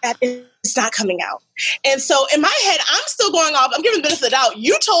it's not that it's not coming out. And so in my head, I'm still going off. I'm giving the benefit of the doubt.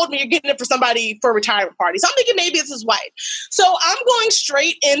 You told me you're getting it for somebody for a retirement party. So I'm thinking maybe it's his wife. So I'm going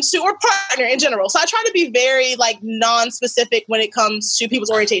straight into, or partner in general. So I try to be very like non-specific when it comes to people's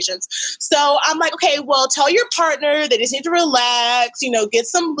orientations. So I'm like, okay, well, tell your partner they just need to relax, get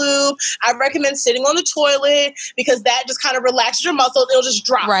some lube. I recommend sitting on the toilet because that just kind of relaxes your muscles. It'll just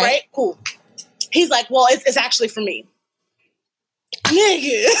drop, right? Cool. He's like, well, it's actually for me.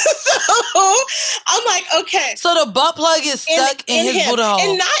 Nigga. So I'm like, okay. So the butt plug is stuck in his booty hole.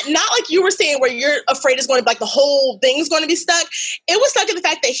 And not like you were saying where you're afraid it's going to be like the whole thing's going to be stuck. It was stuck in the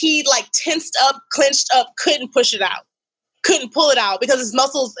fact that he like tensed up, clenched up, couldn't push it out. Couldn't pull it out because his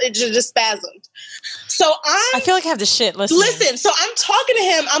muscles, it just spasmed. So I feel like I have the shit. Listen, so I'm talking to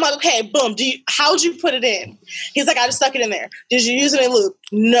him. I'm like, okay, boom. How'd you put it in? He's like, I just stuck it in there. Did you use any lube?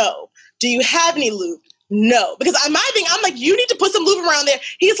 No. Do you have any lube? No, because I'm like, you need to put some lube around there.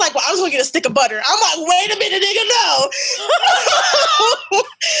 He's like, well, I was going to get a stick of butter. I'm like, wait a minute, nigga, no.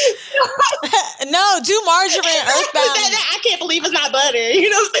 No, do margarine earthbound. I can't believe it's not butter. You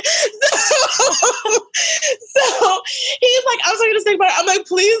know what I'm saying? So he's like, I was going to get a stick of butter. I'm like,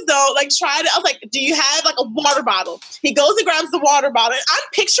 please don't. Like, try it. I was like, do you have like a water bottle? He goes and grabs the water bottle. I'm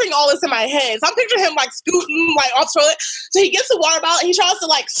picturing all this in my head. So I'm picturing him like scooting like off the toilet. So he gets the water bottle and he tries to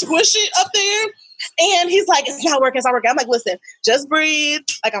like squish it up there. And he's like, it's not working. I'm like, listen, just breathe.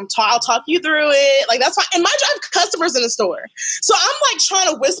 Like, I'll talk you through it. Like, that's fine. And mind you, I have customers in the store. So I'm like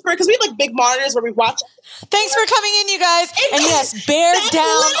trying to whisper because we have like big monitors where we watch. Thanks for coming in, you guys. And yes, bear down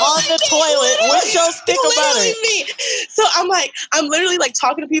on the toilet with your stick of butter. Me. So I'm literally like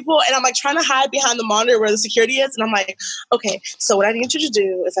talking to people and I'm like trying to hide behind the monitor where the security is. And I'm like, okay, so what I need you to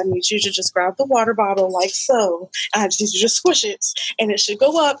do is I need you to just grab the water bottle like so. And I just need you to just squish it. And it should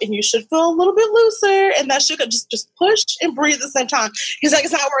go up and you should feel a little bit looser. And that should go, just push and breathe at the same time. He's like,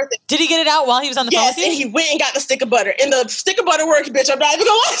 it's not worth it. Did he get it out while he was on the phone with you? Yes, and he went and got the stick of butter. And the stick of butter works, bitch. I'm not even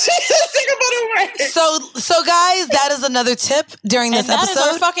going to watch it. The stick of butter works. So guys, that is another tip during this episode. That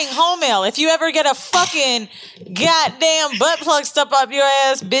is our fucking home mail. If you ever get a fucking goddamn butt plug stuck up your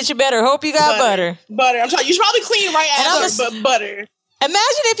ass, bitch, you better hope you got butter. Butter. I'm telling you, you should probably clean right after, but butter.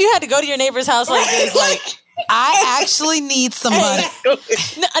 Imagine if you had to go to your neighbor's house like this, like, I actually need some butter.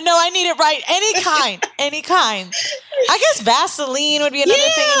 No, I need it right. Any kind. I guess Vaseline would be another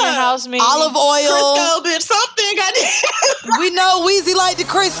thing in your house, maybe. Olive oil. Crisco, bitch, something. We know Weezy like the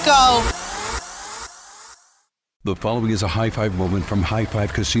Crisco. The following is a high five moment from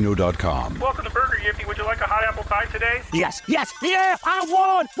highfivecasino.com. Welcome to Burger Yippee. Would you like a hot apple pie today? Yes, yeah, I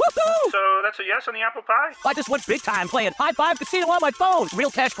won! Woohoo! So that's a yes on the apple pie? I just went big time playing High Five Casino on my phone. Real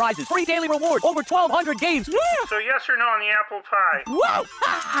cash prizes, free daily rewards, over 1,200 games. Yeah! So yes or no on the apple pie? Whoa!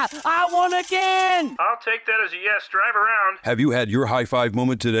 I won again! I'll take that as a yes. Drive around. Have you had your high five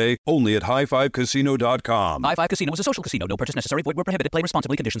moment today? Only at highfivecasino.com. High Five Casino is a social casino. No purchase necessary. Void where prohibited. Play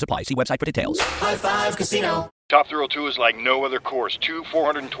responsibly. Conditions apply. See website for details. High Five Casino. Top Thrill 2 is like no other course. 2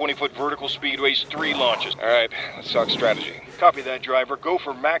 420-foot vertical speedways, 3 launches. All right, let's talk strategy. Copy that, driver. Go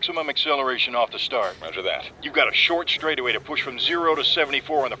for maximum acceleration off the start. Roger that. You've got a short straightaway to push from 0 to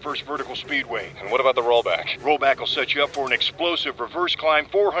 74 on the first vertical speedway. And what about the rollback? Rollback will set you up for an explosive reverse climb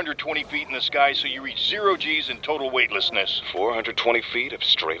 420 feet in the sky so you reach 0 G's in total weightlessness. 420 feet of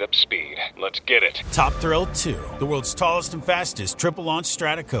straight-up speed. Let's get it. Top Thrill 2, the world's tallest and fastest triple-launch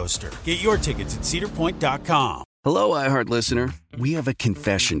Stratocoaster. Get your tickets at cedarpoint.com. Hello, iHeart listener. We have a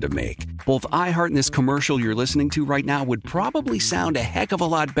confession to make. Both iHeart and this commercial you're listening to right now would probably sound a heck of a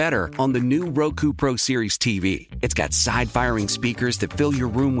lot better on the new Roku Pro Series TV. It's got side-firing speakers that fill your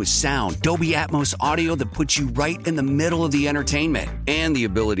room with sound, Dolby Atmos audio that puts you right in the middle of the entertainment, and the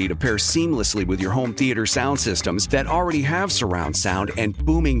ability to pair seamlessly with your home theater sound systems that already have surround sound and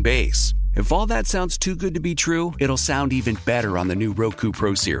booming bass. If all that sounds too good to be true, it'll sound even better on the new Roku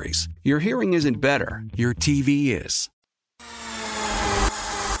Pro Series. Your hearing isn't better, your TV is.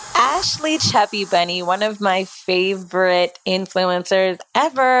 Ashley Chubby Bunny, one of my favorite influencers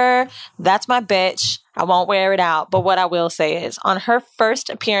ever. That's my bitch. I won't wear it out. But what I will say is, on her first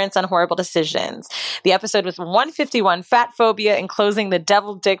appearance on Horrible Decisions, the episode was 151, Fat Phobia and Closing the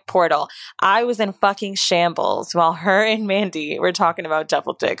Devil Dick Portal. I was in fucking shambles while her and Mandy were talking about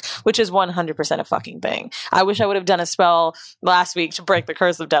devil dick, which is 100% a fucking thing. I wish I would have done a spell last week to break the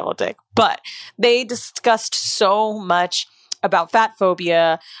curse of devil dick. But they discussed so much about fat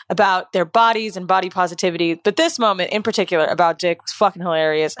phobia, about their bodies and body positivity. But this moment in particular about dick was fucking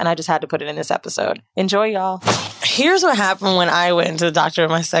hilarious, and I just had to put it in this episode. Enjoy, y'all. Here's what happened when I went to the doctor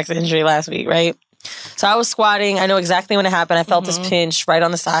with my sex injury last week, right? So I was squatting. I know exactly when it happened. I felt this pinch right on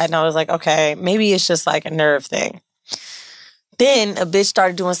the side, and I was like, okay, maybe it's just like a nerve thing. Then a bitch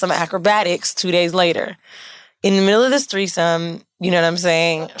started doing some acrobatics 2 days later. In the middle of this threesome, you know what I'm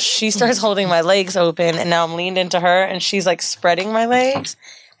saying? She starts holding my legs open, and now I'm leaned into her, and she's like spreading my legs.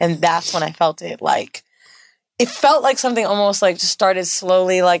 And that's when I felt it. Like, it felt like something almost like just started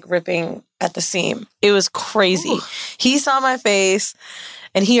slowly like ripping at the seam. It was crazy. Ooh. He saw my face,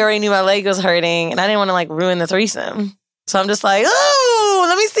 and he already knew my leg was hurting, and I didn't want to like ruin the threesome. So I'm just like, oh,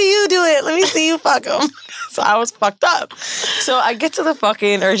 let me see you do it. Let me see you fuck him. So I was fucked up. So I get to the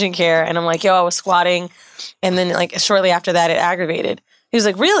fucking urgent care, and I'm like, yo, I was squatting. And then, like, shortly after that, it aggravated. He was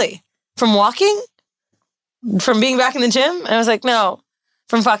like, really? From walking? From being back in the gym? And I was like, no,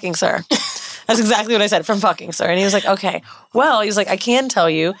 from fucking, sir. That's exactly what I said, from fucking, sir. And he was like, okay. Well, he's like, I can tell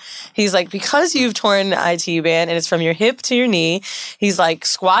you. He's like, because you've torn the ITU band and it's from your hip to your knee, he's like,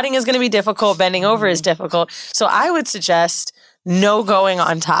 squatting is going to be difficult. Bending over is difficult. So I would suggest no going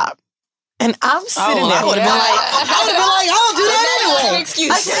on top. And I'm sitting there. I would have been like, I'll do that anyway.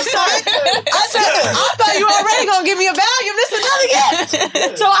 Excuse. I said, sorry. I thought you were already going to give me a Valium. This is another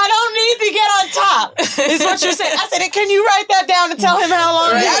gift. So I don't need to get on top, is what you're saying. I said, can you write that down and tell him how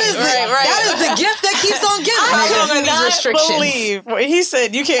long That is the gift that keeps on giving. I could not believe he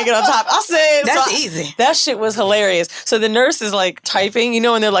said you can't get on top. I said that's easy. That shit was hilarious. So the nurse is like typing, you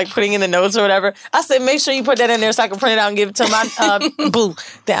know, when they're like putting in the notes or whatever. I said, make sure you put that in there so I can print it out and give it to my boo.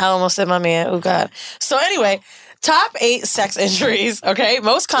 I almost said my man. Oh God. So anyway, top 8 sex injuries. Okay,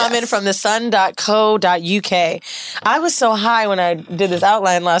 most common from the sun.co.uk. I was so high when I did this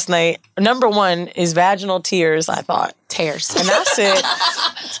outline last night. Number 1 is vaginal tears. I thought tears, and I said,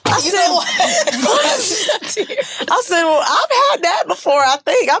 well, I've had that before. I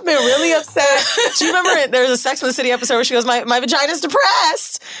think I've been really upset. Do you remember there's a Sex and the City episode where she goes, my vagina's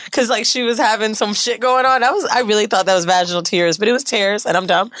depressed because like she was having some shit going on. I really thought that was vaginal tears, but it was tears, and I'm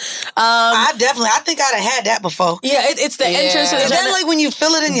dumb. I think I'd have had that before. Yeah, it's the entrance to the vagina. Is that like when you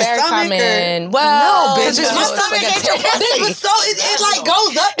feel it in your stomach? Well, no, bitch, my stomach ain't your pussy. It like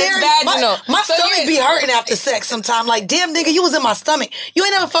goes up there. My stomach be hurting after sex sometimes. Like, damn nigga, you was in my stomach. You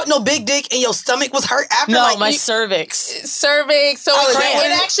ain't never fucked no big dick and your stomach was hurt after. No, like, my cervix. So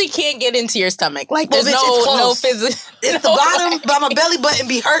it actually can't get into your stomach. Like there's no physical. It's the bottom, but my belly button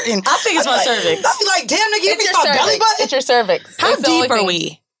be hurting. I think it's my cervix. I be like, damn nigga, you think my belly button? It's your cervix. How deep are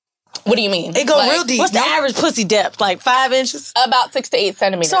we? What do you mean? It go real deep. What's the average pussy depth? Like 5 inches? About 6 to 8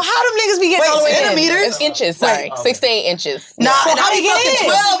 centimeters. So how them niggas be getting all the way centimeters? Inches, sorry. 6 to 8 inches. Nah, so how you get in?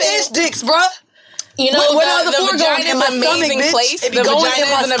 12-inch dicks, bruh. You know, the vagina is an amazing place. The vagina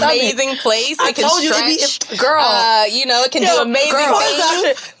is an amazing place. It can stretch. Girl. You know, it can do amazing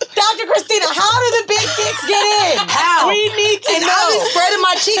things. Dr. Christina, how do the big dicks get in? How? We need to know. I be spreading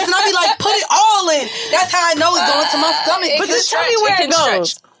my cheeks and I be like, put it all in. That's how I know it's going to my stomach. But just tell me where it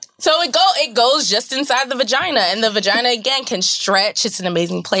goes. So it goes just inside the vagina, and the vagina again can stretch. It's an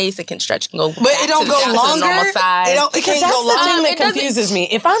amazing place. It can stretch, can go, but it don't go longer. To the normal size. It can't go longer. That's the thing that confuses me.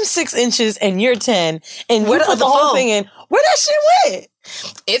 If I'm 6 inches and you're 10, and you put the whole thing in, where that shit went?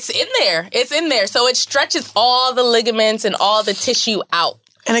 It's in there. It's in there. So it stretches all the ligaments and all the tissue out.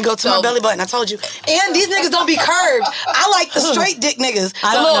 And it go to my belly button. I told you. And these niggas don't be curved. I like the straight dick niggas.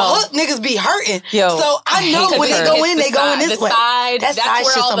 The little hook niggas be hurting. So I know when they go in, they go in this way. That's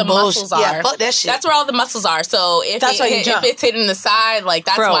where all the muscles are. Yeah, fuck that shit. That's where all the muscles are. So if it's hitting the side, like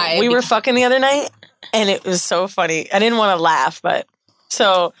that's why. We were fucking the other night, and it was so funny. I didn't want to laugh, but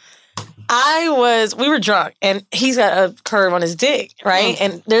so we were drunk, and he's got a curve on his dick, right?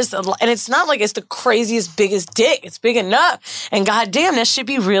 And and it's not like it's the craziest, biggest dick. It's big enough, and goddamn, that shit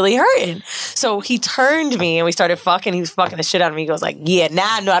be really hurting. So he turned me, and we started fucking. He was fucking the shit out of me. He goes like, "Yeah, now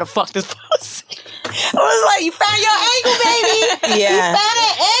I know how to fuck this pussy." I was like, "You found your angle, baby. Yeah, you found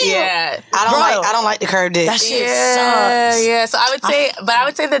that angle." Yeah, I don't like the curved dick. That shit sucks. Yeah. So I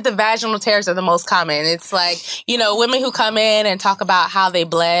would say that the vaginal tears are the most common. It's like, you know, women who come in and talk about how they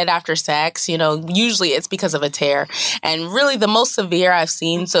bled after sex. You know, usually it's because of a tear, and really the most severe I've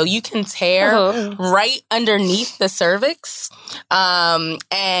seen. So you can tear right underneath the cervix,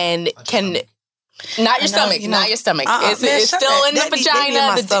 and can. Not your stomach. Not your stomach. It's still in the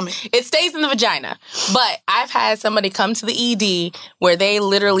vagina. It stays in the vagina. But I've had somebody come to the ED where they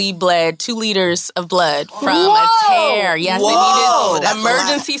literally bled 2 liters of blood from a tear. Yes, they needed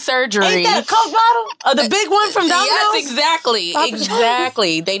emergency surgery. Ain't that a Coke bottle? The big one from Domino's? Yes, exactly.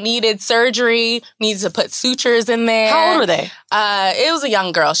 Exactly. They needed surgery, needed to put sutures in there. How old were they? It was a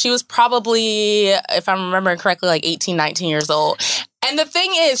young girl. She was probably, if I'm remembering correctly, like 18, 19 years old. And the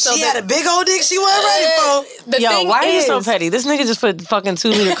thing is, she had a big old dick she wasn't ready for. Yo, why are you so petty? This nigga just put fucking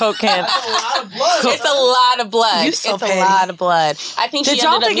 2-liter Coke can. It's a lot of blood. You so it's petty. a lot of blood. I think Did she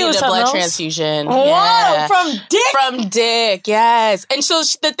y'all ended up think it needing was a blood something else? transfusion. Whoa, Yeah. from dick? From dick, yes. And so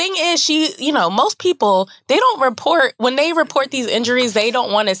the thing is, most people, they don't report, when they report these injuries, they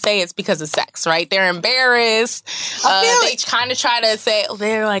don't want to say it's because of sex, right? They're embarrassed. They kind of try to say,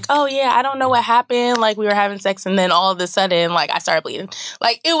 they're like, oh yeah, I don't know what happened. Like we were having sex and then all of a sudden, like I started bleeding.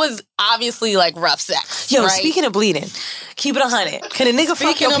 Like it was obviously like rough sex. Yo, right? speaking of bleeding, keep it 100. Can a nigga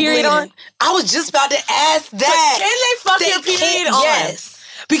fuck your period on? I was just about to ask that. Can they fuck your period on? Yes.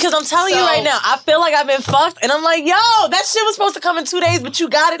 Because I'm telling you right now, I feel like I've been fucked, and I'm like, yo, that shit was supposed to come in 2 days, but you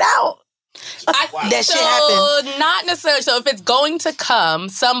got it out. That shit happens. Not necessarily. So if it's going to come,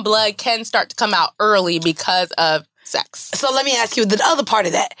 some blood can start to come out early because of sex. So let me ask you the other part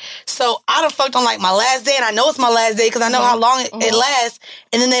of that. So I done fucked on like my last day, and I know it's my last day because I know how long it lasts.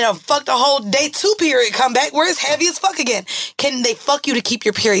 And then they done fucked the whole day 2 period come back where it's heavy as fuck again. Can they fuck you to keep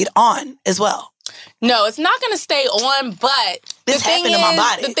your period on as well? No, it's not going to stay on, but this happened to my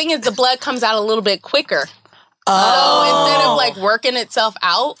body. The thing is, the blood comes out a little bit quicker. Oh. So instead of like working itself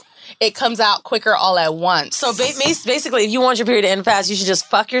out, it comes out quicker all at once. So basically, if you want your period to end fast, you should just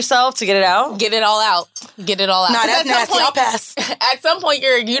fuck yourself to get it out? Get it all out. Get it all out. No, that's nasty. I'll pass. At some point,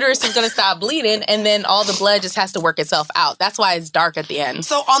 your uterus is going to stop bleeding, and then all the blood just has to work itself out. That's why it's dark at the end.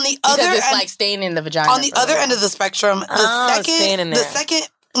 So on the other because it's end, like staying in the vagina. on the other end of the spectrum, the second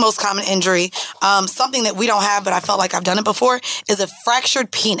most common injury, something that we don't have, but I felt like I've done it before, is a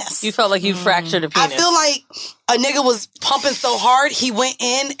fractured penis. You felt like you fractured a penis. I feel like a nigga was pumping so hard, he went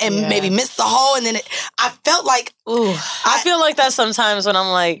in and maybe missed the hole, and then I felt like, I feel like that sometimes when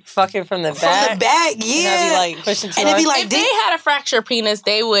I'm like fucking from the back. From the back, yeah. And I be like pushing too And it'd be hard. like, if they had a fractured penis,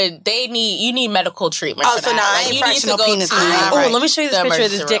 you need medical treatment. Oh, for so that. now I Like, ain't you fractured need to no go penis to- no more. Oh, Right. let me show you this The picture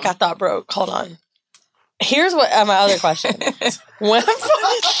of this emergency dick room. I thought broke. Hold on. Here's what my other question. When I'm in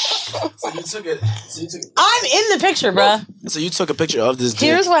the picture, bruh. So you took a picture of this dick.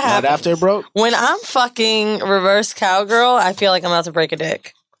 Here's what happened. Right after it broke? When I'm fucking reverse cowgirl, I feel like I'm about to break a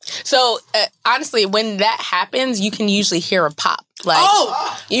dick. So honestly, when that happens, you can usually hear a pop. Like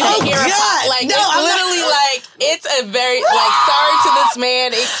you can hear a pop. Like No, it's I'm literally like it's a very like sorry to this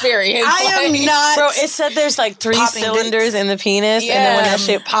man experience. I am Like, not. Bro, it said there's like 3 popping cylinders in the penis, and then when that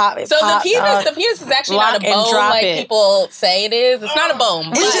shit pop, it So pops the out. penis is actually Lock not a and bone drop like it. people say it is. It's not a bone.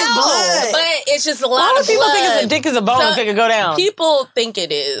 It's just blood. But it's just a lot Why of do people blood. think it's a dick is a bone and it could go down? People think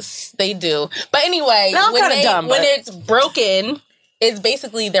it is. They do. But anyway, No, I'm kinda dumb, when but- it's broken, it's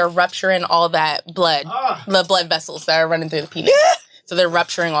basically they're rupturing all that blood, the blood vessels that are running through the penis. So they're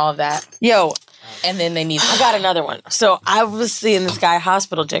rupturing all of that. Yo, and then they need. I got another one. So I was seeing this guy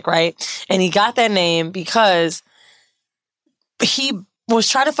hospital dick, right? And he got that name because he was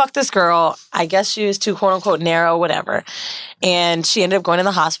trying to fuck this girl. I guess she was too quote unquote narrow, whatever. And she ended up going to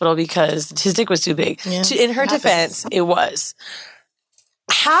the hospital because his dick was too big. Yeah, In her defense, it was.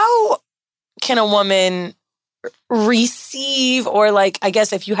 How can a woman receive, or like, I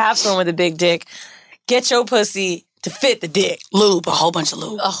guess if you have someone with a big dick, get your pussy to fit the dick? Lube, a whole bunch of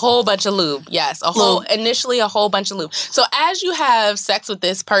lube. A whole bunch of lube, yes. Initially a whole bunch of lube. So as you have sex with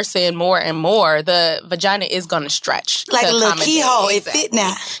this person more and more, the vagina is going to stretch. Like to a little accommodate. keyhole, it fit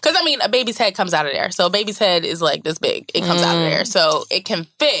now. Because, I mean, a baby's head comes out of there. So a baby's head is like this big. It comes out of there. So it can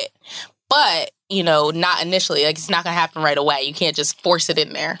fit. But, you know, not initially. Like, it's not going to happen right away. You can't just force it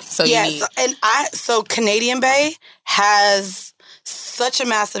in there. So you need... So Canadian Bay has such a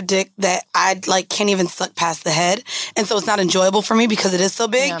massive dick that I can't even suck past the head. And so it's not enjoyable for me because it is so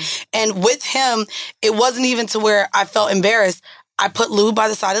big. Yeah. And with him, it wasn't even to where I felt embarrassed. I put lube by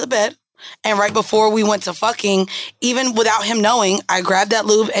the side of the bed. And right before we went to fucking, even without him knowing, I grabbed that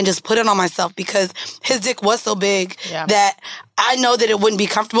lube and just put it on myself because his dick was so big that I know that it wouldn't be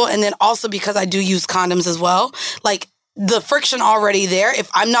comfortable. And then also because I do use condoms as well. Like, the friction already there, if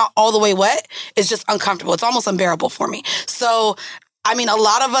I'm not all the way wet, it's just uncomfortable. It's almost unbearable for me. So, I mean, a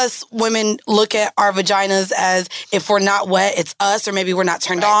lot of us women look at our vaginas as if we're not wet, it's us, or maybe we're not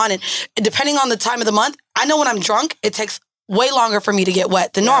turned on. And depending on the time of the month, I know when I'm drunk, it takes way longer for me to get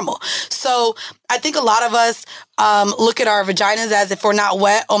wet than normal. So I think a lot of us look at our vaginas as if we're not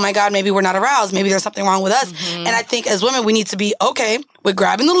wet, oh my God, maybe we're not aroused. Maybe there's something wrong with us. And I think as women, we need to be okay with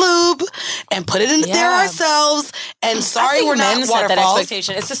grabbing the lube and put it in there ourselves. And sorry, we're not set that waterfalls.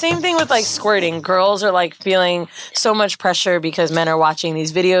 expectation. It's the same thing with like squirting. Girls are like feeling so much pressure because men are watching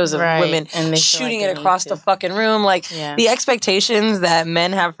these videos of women and shooting it across the fucking room. Like the expectations that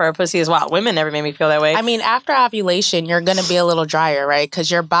men have for a pussy is wild. Women never made me feel that way. I mean, after ovulation, you're going to be a little drier, right?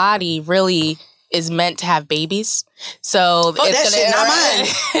 Because your body really is meant to have babies. So it's shit not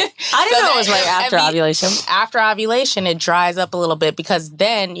mine. I didn't know it was right after ovulation. After ovulation, it dries up a little bit because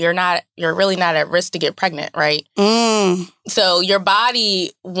then you're really not at risk to get pregnant, right? So your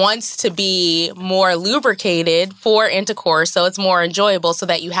body wants to be more lubricated for intercourse, so it's more enjoyable, so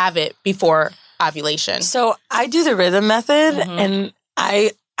that you have it before ovulation. So I do the rhythm method, and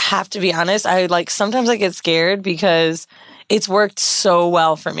I have to be honest, sometimes I get scared because it's worked so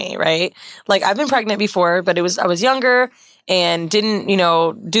well for me, right? Like I've been pregnant before, but I was younger and didn't,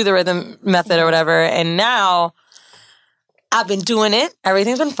 do the rhythm method or whatever. And now I've been doing it.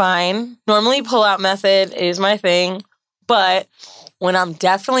 Everything's been fine. Normally pull-out method is my thing. But when I'm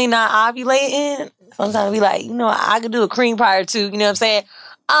definitely not ovulating, sometimes I'll be like, I could do a cream pie or two. You know what I'm saying?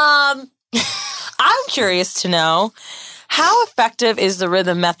 I'm curious to know, how effective is the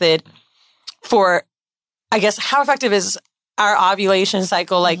rhythm method for, how effective is our ovulation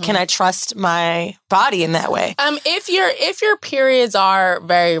cycle? Like, can I trust my body in that way? If your periods are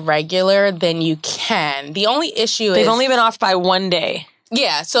very regular, then you can. The only issue is they've only been off by 1 day.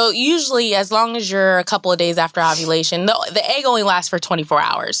 Yeah, so usually as long as you're a couple of days after ovulation, the egg only lasts for 24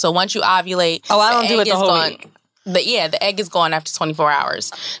 hours. So once you ovulate, I don't do it the whole week. The egg is gone after 24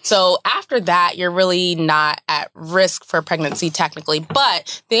 hours. So after that, you're really not at risk for pregnancy technically.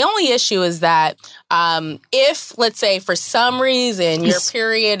 But the only issue is that if, let's say, for some reason your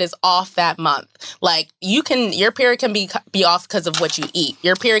period is off that month, like your period can be off because of what you eat.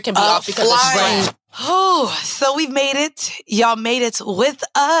 Your period can be off because of stress. Oh, so we've made it. Y'all made it with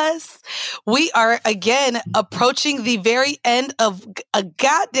us. We are again approaching the very end of a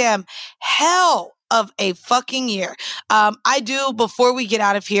goddamn hell of a fucking year. I do, before we get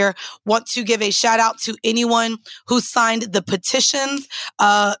out of here, want to give a shout out to anyone who signed the petitions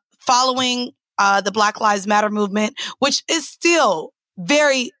following the Black Lives Matter movement, which is still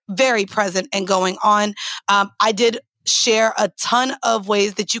very, very present and going on. I did share a ton of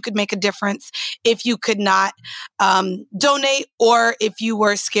ways that you could make a difference if you could not donate, or if you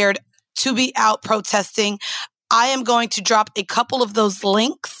were scared to be out protesting. I am going to drop a couple of those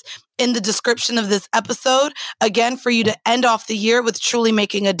links in the description of this episode, again, for you to end off the year with truly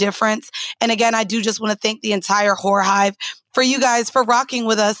making a difference. And again, I do just want to thank the entire Whore Hive for you guys for rocking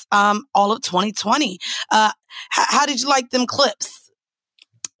with us all of 2020. How did you like them clips?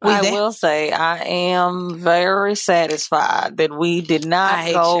 I will say I am very satisfied that we did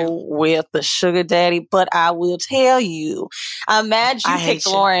not go with the sugar daddy, but I will tell you, I'm mad you picked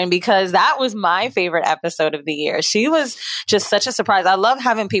Lauren, because that was my favorite episode of the year. She was just such a surprise. I love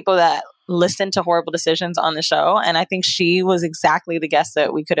having people that listen to Horrible Decisions on the show, and I think she was exactly the guest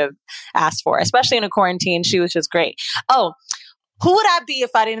that we could have asked for, especially in a quarantine. She was just great. Oh, who would I be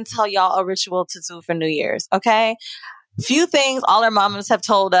if I didn't tell y'all a ritual to do for New Year's? Okay. Few things all our mamas have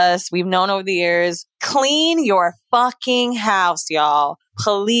told us, we've known over the years. Clean your fucking house, y'all.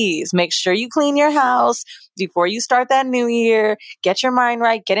 Please make sure you clean your house before you start that new year. Get your mind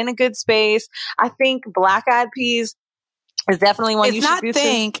right. Get in a good space. I think Black Eyed Peas is definitely one you should do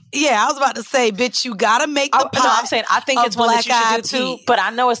too. Yeah, I was about to say, bitch, you gotta make the pot. No, I'm saying I think it's one that you should do too. But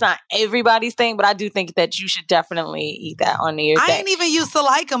I know it's not everybody's thing, but I do think that you should definitely eat that on New Year's Day. I ain't even used to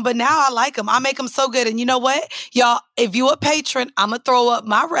like them, but now I like them. I make them so good. And you know what? Y'all, if you a patron, I'm gonna throw up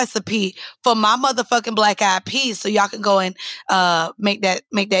my recipe for my motherfucking Black Eyed Peas so y'all can go and make that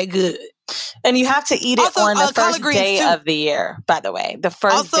good. And you have to eat it on the first day of the year, by the way. The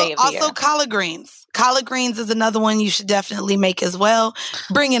first day of the year. Also, collard greens. Collard greens is another one you should definitely make as well.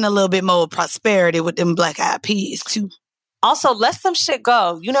 Bring in a little bit more prosperity with them Black Eyed Peas, too. Also, let some shit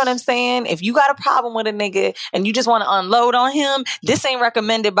go. You know what I'm saying? If you got a problem with a nigga and you just want to unload on him, this ain't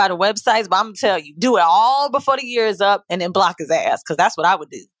recommended by the websites, but I'm going to tell you, do it all before the year is up and then block his ass, because that's what I would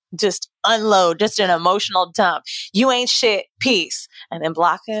do. Just unload, just an emotional dump. You ain't shit, peace. And then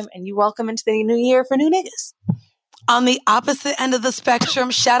block him, and you welcome into the new year for new niggas. On the opposite end of the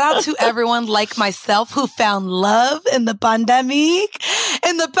spectrum, shout out to everyone like myself who found love in the pandemic,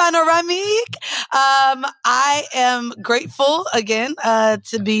 in the panoramic. I am grateful again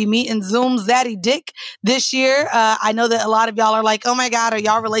to be meeting Zoom Zaddy Dick this year. I know that a lot of y'all are like, oh my God, are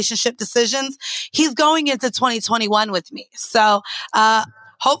y'all relationship decisions? He's going into 2021 with me. So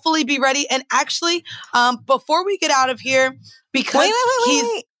hopefully be ready. And actually, before we get out of here, because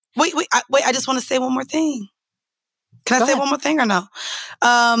wait, I just want to say one more thing. Can I say one more thing or no?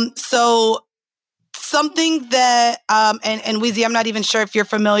 So something that, and Weezy, I'm not even sure if you're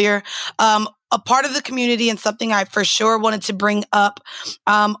familiar, a part of the community and something I for sure wanted to bring up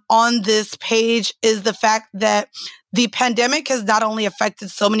on this page is the fact that the pandemic has not only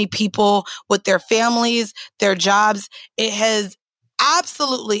affected so many people with their families, their jobs, it has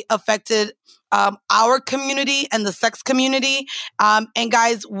absolutely affected our community and the sex community. And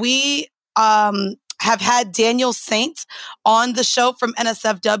guys, we have had Daniel Saint on the show from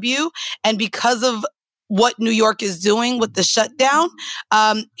NSFW. And because of what New York is doing with the shutdown,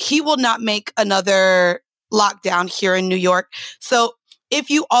 he will not make another lockdown here in New York. So if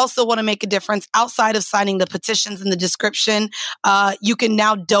you also want to make a difference outside of signing the petitions in the description, you can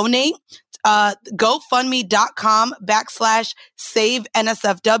now donate. GoFundMe.com/save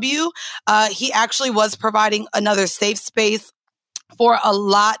NSFW. He actually was providing another safe space for a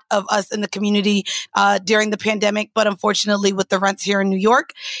lot of us in the community during the pandemic. But unfortunately, with the rents here in New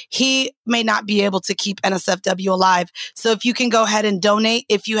York, he may not be able to keep NSFW alive. So if you can go ahead and donate,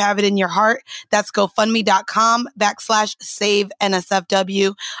 if you have it in your heart, that's GoFundMe.com/save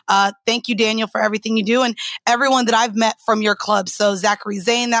NSFW. Thank you, Daniel, for everything you do. And everyone that I've met from your club. So Zachary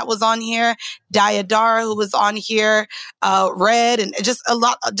Zane, that was on here, Diadara, who was on here, Red, and just a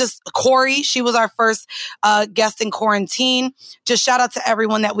lot, just Corey. She was our first guest in quarantine. Just shout out to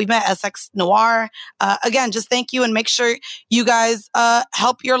everyone that we met, SX Noir. Again, just thank you, and make sure you guys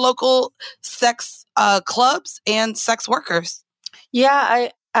help your local sex clubs and sex workers. Yeah,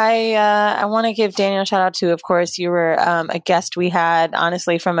 I want to give Daniel a shout out too. Of course, you were a guest we had,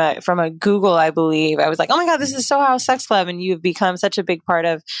 honestly, from a Google, I believe. I was like, oh my God, this is Soho Sex Club. And you've become such a big part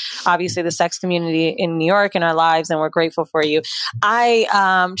of, obviously, the sex community in New York and our lives. And we're grateful for you. I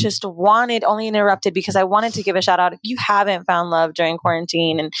just only interrupted because I wanted to give a shout out. If you haven't found love during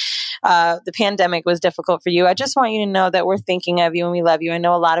quarantine and the pandemic was difficult for you, I just want you to know that we're thinking of you and we love you. I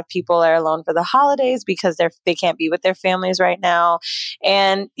know a lot of people are alone for the holidays because they can't be with their families right now.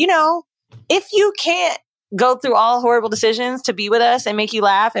 And you know, if you can't go through all horrible decisions to be with us and make you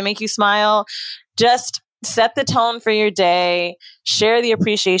laugh and make you smile, just set the tone for your day, share the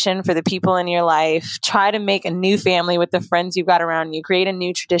appreciation for the people in your life, try to make a new family with the friends you've got around you, create a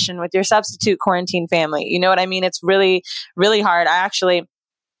new tradition with your substitute quarantine family. You know what I mean? It's really, really hard. I actually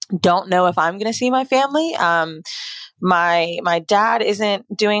don't know if I'm going to see my family. My dad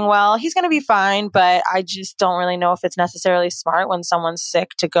isn't doing well. He's going to be fine, but I just don't really know if it's necessarily smart when someone's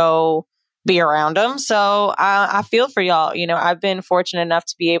sick to go be around them. So I feel for y'all. You know, I've been fortunate enough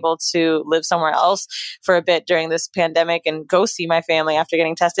to be able to live somewhere else for a bit during this pandemic and go see my family after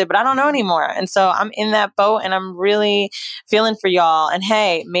getting tested, but I don't know anymore. And so I'm in that boat and I'm really feeling for y'all. And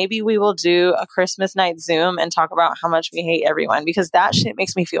hey, maybe we will do a Christmas night Zoom and talk about how much we hate everyone, because that shit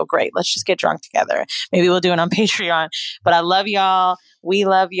makes me feel great. Let's just get drunk together. Maybe we'll do it on Patreon. But I love y'all. We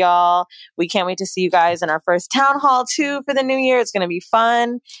love y'all. We can't wait to see you guys in our first town hall too for the new year. It's going to be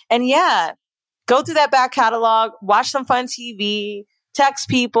fun. And yeah, go through that back catalog, watch some fun TV, text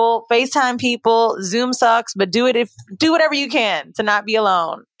people, FaceTime people. Zoom sucks, but do whatever you can to not be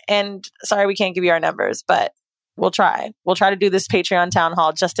alone. And sorry, we can't give you our numbers, but we'll try. We'll try to do this Patreon town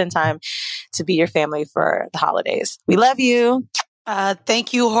hall just in time to be your family for the holidays. We love you.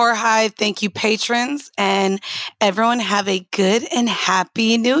 Thank you, Jorge. Thank you, patrons. And everyone have a good and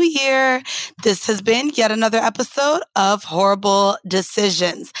happy new year. This has been yet another episode of Horrible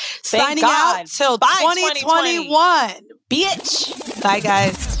Decisions. Thank Signing God. out till Bye, 2021. Bitch. Bye,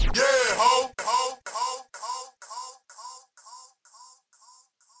 guys.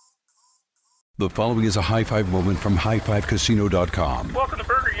 The following is a high five moment from highfivecasino.com. Welcome to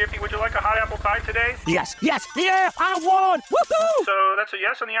Burger Yippee. Would you like a hot apple pie today? Yes, yeah, I won! Woohoo! So that's a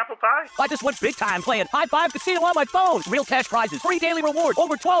yes on the apple pie? I just went big time playing High Five Casino on my phone. Real cash prizes, free daily rewards,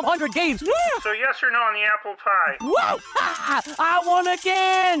 over 1,200 games. Yeah! So yes or no on the apple pie? Whoa! I won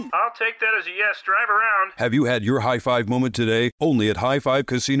again! I'll take that as a yes. Drive around. Have you had your high five moment today? Only at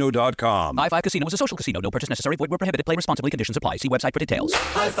highfivecasino.com. High Five Casino is a social casino. No purchase necessary. Void where prohibited. Play responsibly. Conditions apply. See website for details.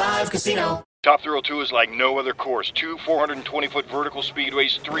 High Five Casino. Top Thrill 2 is like no other course. 2 420-foot vertical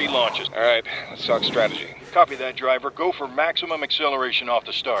speedways, 3 launches. All right, let's talk strategy. Copy that, driver. Go for maximum acceleration off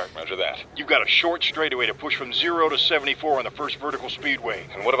the start. Roger that. You've got a short straightaway to push from 0 to 74 on the first vertical speedway.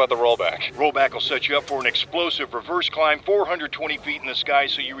 And what about the rollback? Rollback will set you up for an explosive reverse climb 420 feet in the sky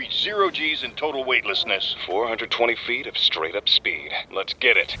so you reach 0 G's in total weightlessness. 420 feet of straight-up speed. Let's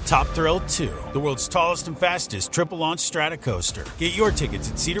get it. Top Thrill 2, the world's tallest and fastest triple-launch Stratocoaster. Get your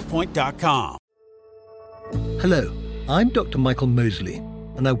tickets at cedarpoint.com. Hello, I'm Dr. Michael Mosley,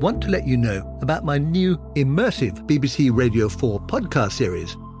 and I want to let you know about my new immersive BBC Radio 4 podcast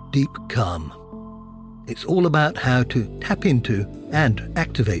series, Deep Calm. It's all about how to tap into and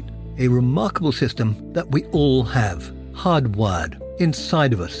activate a remarkable system that we all have, hardwired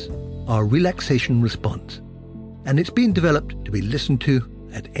inside of us, our relaxation response. And it's been developed to be listened to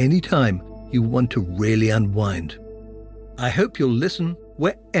at any time you want to really unwind. I hope you'll listen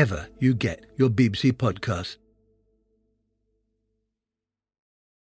wherever you get your BBC podcasts.